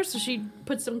cleanser. So she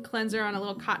puts some cleanser on a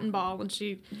little cotton ball, and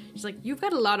she's like, "You've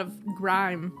got a lot of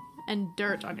grime and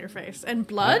dirt on your face and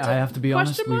blood." I have to be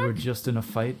honest, Question we mark? were just in a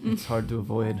fight. It's hard to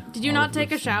avoid. Did you all not of take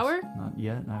a those shower? things. Not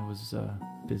yet. I was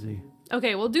busy.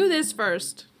 Okay, we'll do this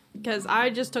first, because I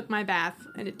just took my bath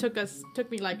and it took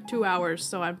me like 2 hours,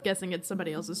 so I'm guessing it's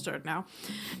somebody else's turn now.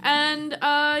 And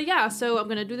yeah, so I'm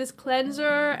gonna do this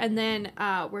cleanser, and then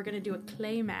we're gonna do a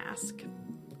clay mask.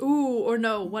 Ooh, or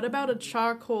no, what about a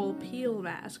charcoal peel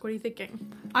mask? What are you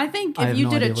thinking? I think I if have you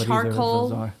no did idea a what either of those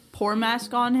charcoal are. pour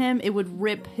mask on him, it would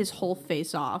rip his whole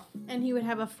face off. And he would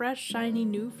have a fresh, shiny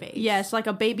new face. Yes, like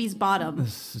a baby's bottom.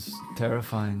 This is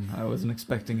terrifying. I wasn't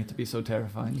expecting it to be so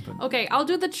terrifying, but Okay, I'll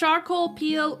do the charcoal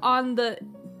peel on the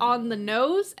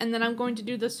nose, and then I'm going to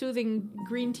do the soothing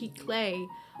green tea clay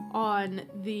on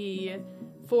the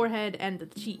forehead and the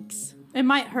cheeks. It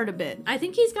might hurt a bit. I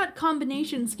think he's got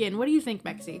combination skin. What do you think,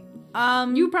 Mexi?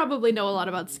 You, You probably know a lot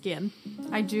about skin.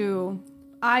 I do.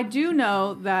 I do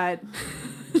know that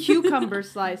cucumber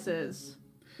slices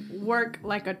work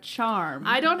like a charm.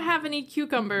 I don't have any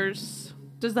cucumbers.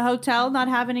 Does the hotel not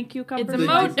have any cucumbers?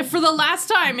 It's a for the last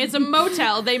time. It's a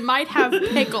motel. They might have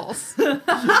pickles.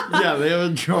 Yeah, they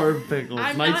have a jar of pickles.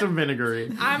 I'm Nice not- and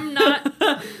vinegary.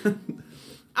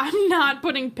 I'm not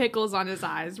putting pickles on his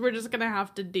eyes. We're just gonna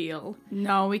have to deal.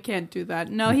 No, we can't do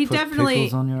that. No, he put definitely.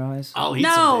 pickles on your eyes. I'll eat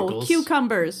some No, pickles.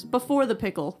 cucumbers before the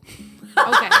pickle.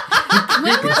 Okay.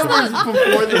 When was the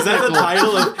Before Is that the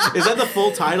title of? Is that the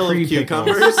full title of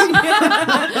Pre-pickles. cucumbers?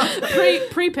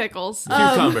 pre pickles?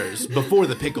 Cucumbers before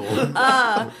the pickle.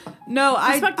 No,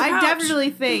 I Respect the pouch. definitely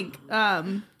think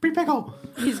Pre-pickle.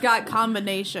 he's got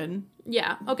combination.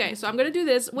 Yeah. Okay. So I'm gonna do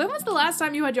this. When was the last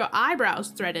time you had your eyebrows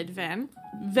threaded, Ven?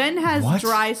 Ven has What?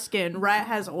 dry skin. Rat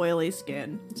has oily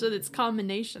skin. So it's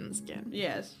combination skin.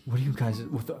 Yes. What are you guys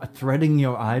with threading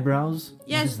your eyebrows? What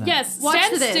Yes, is that? Yes. Watch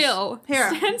stand this. still. Here,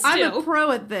 Stand I'm still. a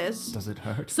pro at this. Does it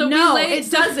hurt? So No, we lay it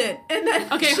doesn't. And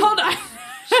then Okay, she, hold on.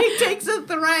 she takes a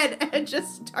thread and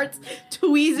just starts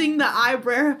tweezing the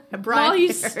eyebrow. While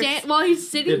he's hairs. while he's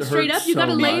sitting It straight hurts up, you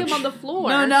gotta so lay much. him on the floor.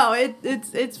 No,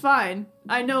 it's fine.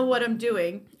 I know what I'm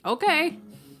doing. Okay.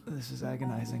 This is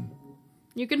agonizing.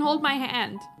 You can hold my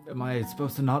hand. Am I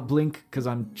supposed to not blink? Because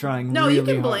I'm trying No, really you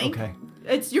can hard. blink. Okay.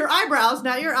 It's your eyebrows,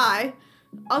 not your eye.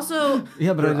 Also,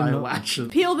 Yeah, but I didn't know. Eyelashes.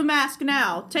 peel the mask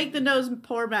now. Take the nose and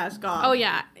pour mask off. Oh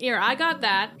yeah, here I got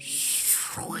that.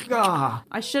 Ah,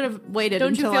 I should have waited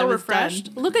Don't you until feel I was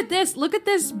refreshed? done. Look at this. Look at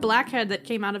this blackhead that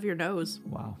came out of your nose.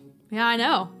 wow. Yeah, I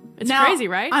know. It's Now, crazy,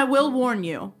 right? I will warn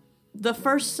you. The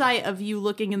first sight of you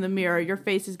looking in the mirror, your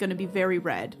face is going to be very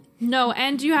red. No,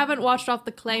 and you haven't washed off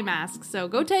the clay mask, so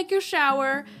go take your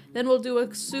shower. Then we'll do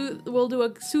a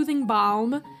soothing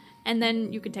balm, and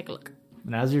then you can take a look.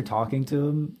 And as you're talking to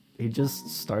him, he just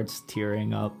starts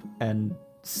tearing up and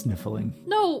sniffling.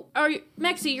 No,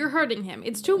 Mexi, you're hurting him.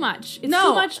 It's too much. It's No.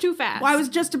 too much too fast. Well, I was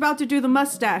just about to do the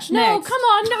mustache No, next. come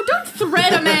on. No, don't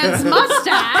thread a man's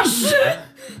mustache.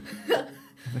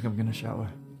 I think I'm gonna shower.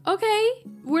 Okay,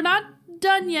 we're not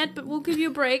done yet, but we'll give you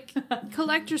a break.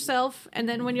 Collect yourself, and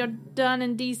then when you're done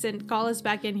and decent, call us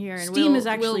back in here. And Steam is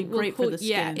actually great for the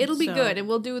Yeah, skin, it'll be so- good, and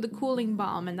we'll do the cooling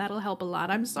balm, and that'll help a lot.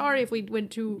 I'm sorry if we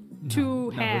went too No,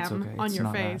 ham it's okay. on It's your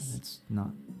not face. That. It's not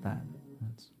that.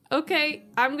 It's... Okay,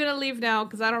 I'm gonna leave now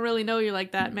because I don't really know you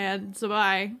like that, man. So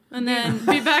bye. And then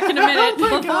Be back in a minute.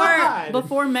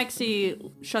 before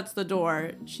Mexi shuts the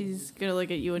door, she's gonna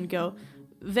look at you and go,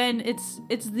 "Then it's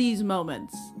these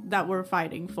moments that we're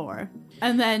fighting for."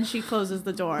 And then she closes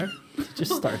the door.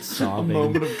 Just starts A sobbing.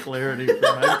 moment of clarity for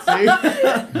Maxie.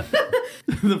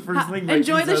 The first thing Maxie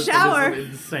Enjoy the says shower. is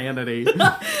insanity.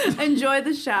 Enjoy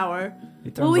the shower. He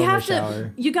turns Well, we on the have shower.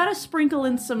 to. You gotta sprinkle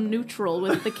in some neutral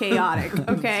with the chaotic,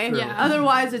 okay? true. Yeah.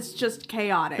 Otherwise, it's just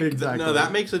chaotic. Exactly. No,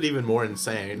 that makes it even more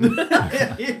insane.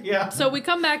 yeah. So we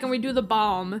come back and we do the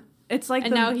balm. It's like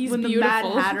And now he's when the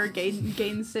beautiful. Mad Hatter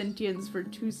gains sentience for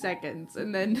 2 seconds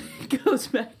and then goes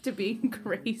back to being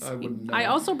crazy. I wouldn't know. I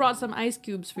also brought some ice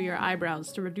cubes for your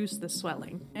eyebrows to reduce the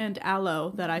swelling. And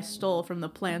aloe that I stole from the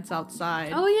plants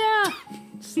outside. Oh yeah,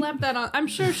 slap that on. I'm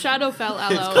sure Shadowfell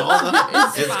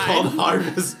aloe. It's fine. called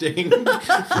harvesting.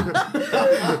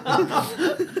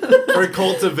 Or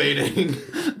cultivating.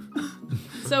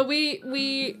 So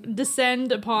we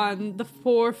descend upon the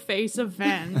poor face of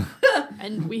Ven,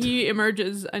 and he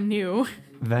emerges anew.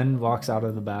 Ven walks out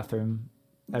of the bathroom.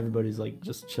 Everybody's like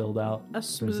just chilled out. A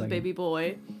smooth second. baby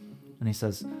boy. And he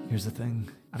says, "Here's the thing.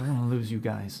 I don't want to lose you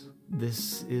guys.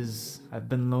 I've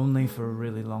been lonely for a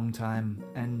really long time,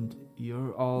 and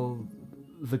you're all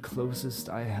the closest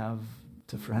I have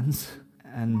to friends.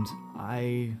 And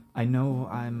I know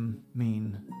I'm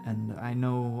mean, and I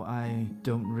know I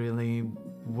don't really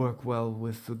work well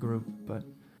with the group, but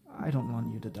I don't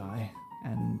want you to die.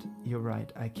 And you're right,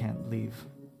 I can't leave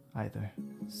either.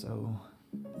 So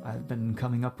I've been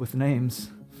coming up with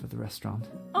names for the restaurant.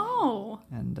 Oh.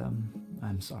 And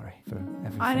I'm sorry for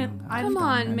everything Come I've on,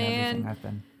 done and man. everything I've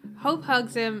been. Hope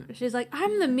hugs him. She's like,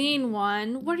 I'm the mean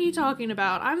one. What are you talking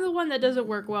about? I'm the one that doesn't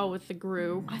work well with the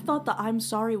group. I thought the I'm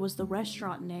sorry was the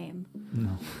restaurant name.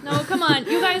 No. No, come on.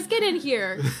 You guys get in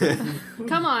here.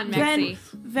 Come on, Mexi.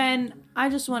 Then I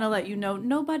just want to let you know,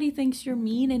 nobody thinks you're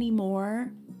mean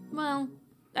anymore. Well,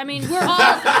 I mean,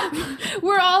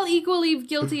 we're all equally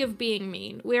guilty of being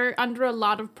mean. We're under a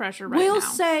lot of pressure right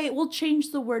now. We'll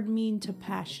change the word mean to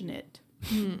passionate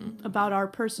about our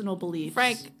personal beliefs.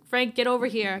 Frank, get over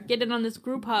here. Get in on this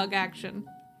group hug action.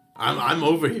 I'm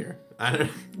over here.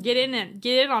 Get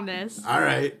in on this. All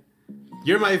right.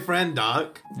 You're my friend,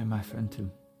 Doc. And my friend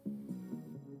too.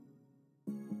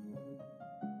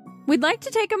 We'd like to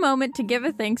take a moment to give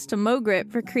a thanks to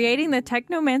Mogrit for creating the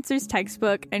Technomancer's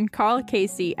textbook and Carl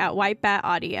Casey at White Bat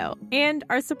Audio, and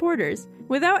our supporters.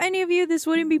 Without any of you, this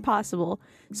wouldn't be possible.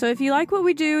 So if you like what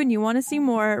we do and you want to see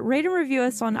more, rate and review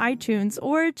us on iTunes,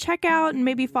 or check out and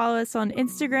maybe follow us on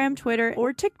Instagram, Twitter,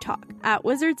 or TikTok at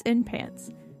Wizards in Pants.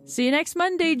 See you next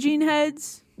Monday,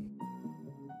 Geneheads!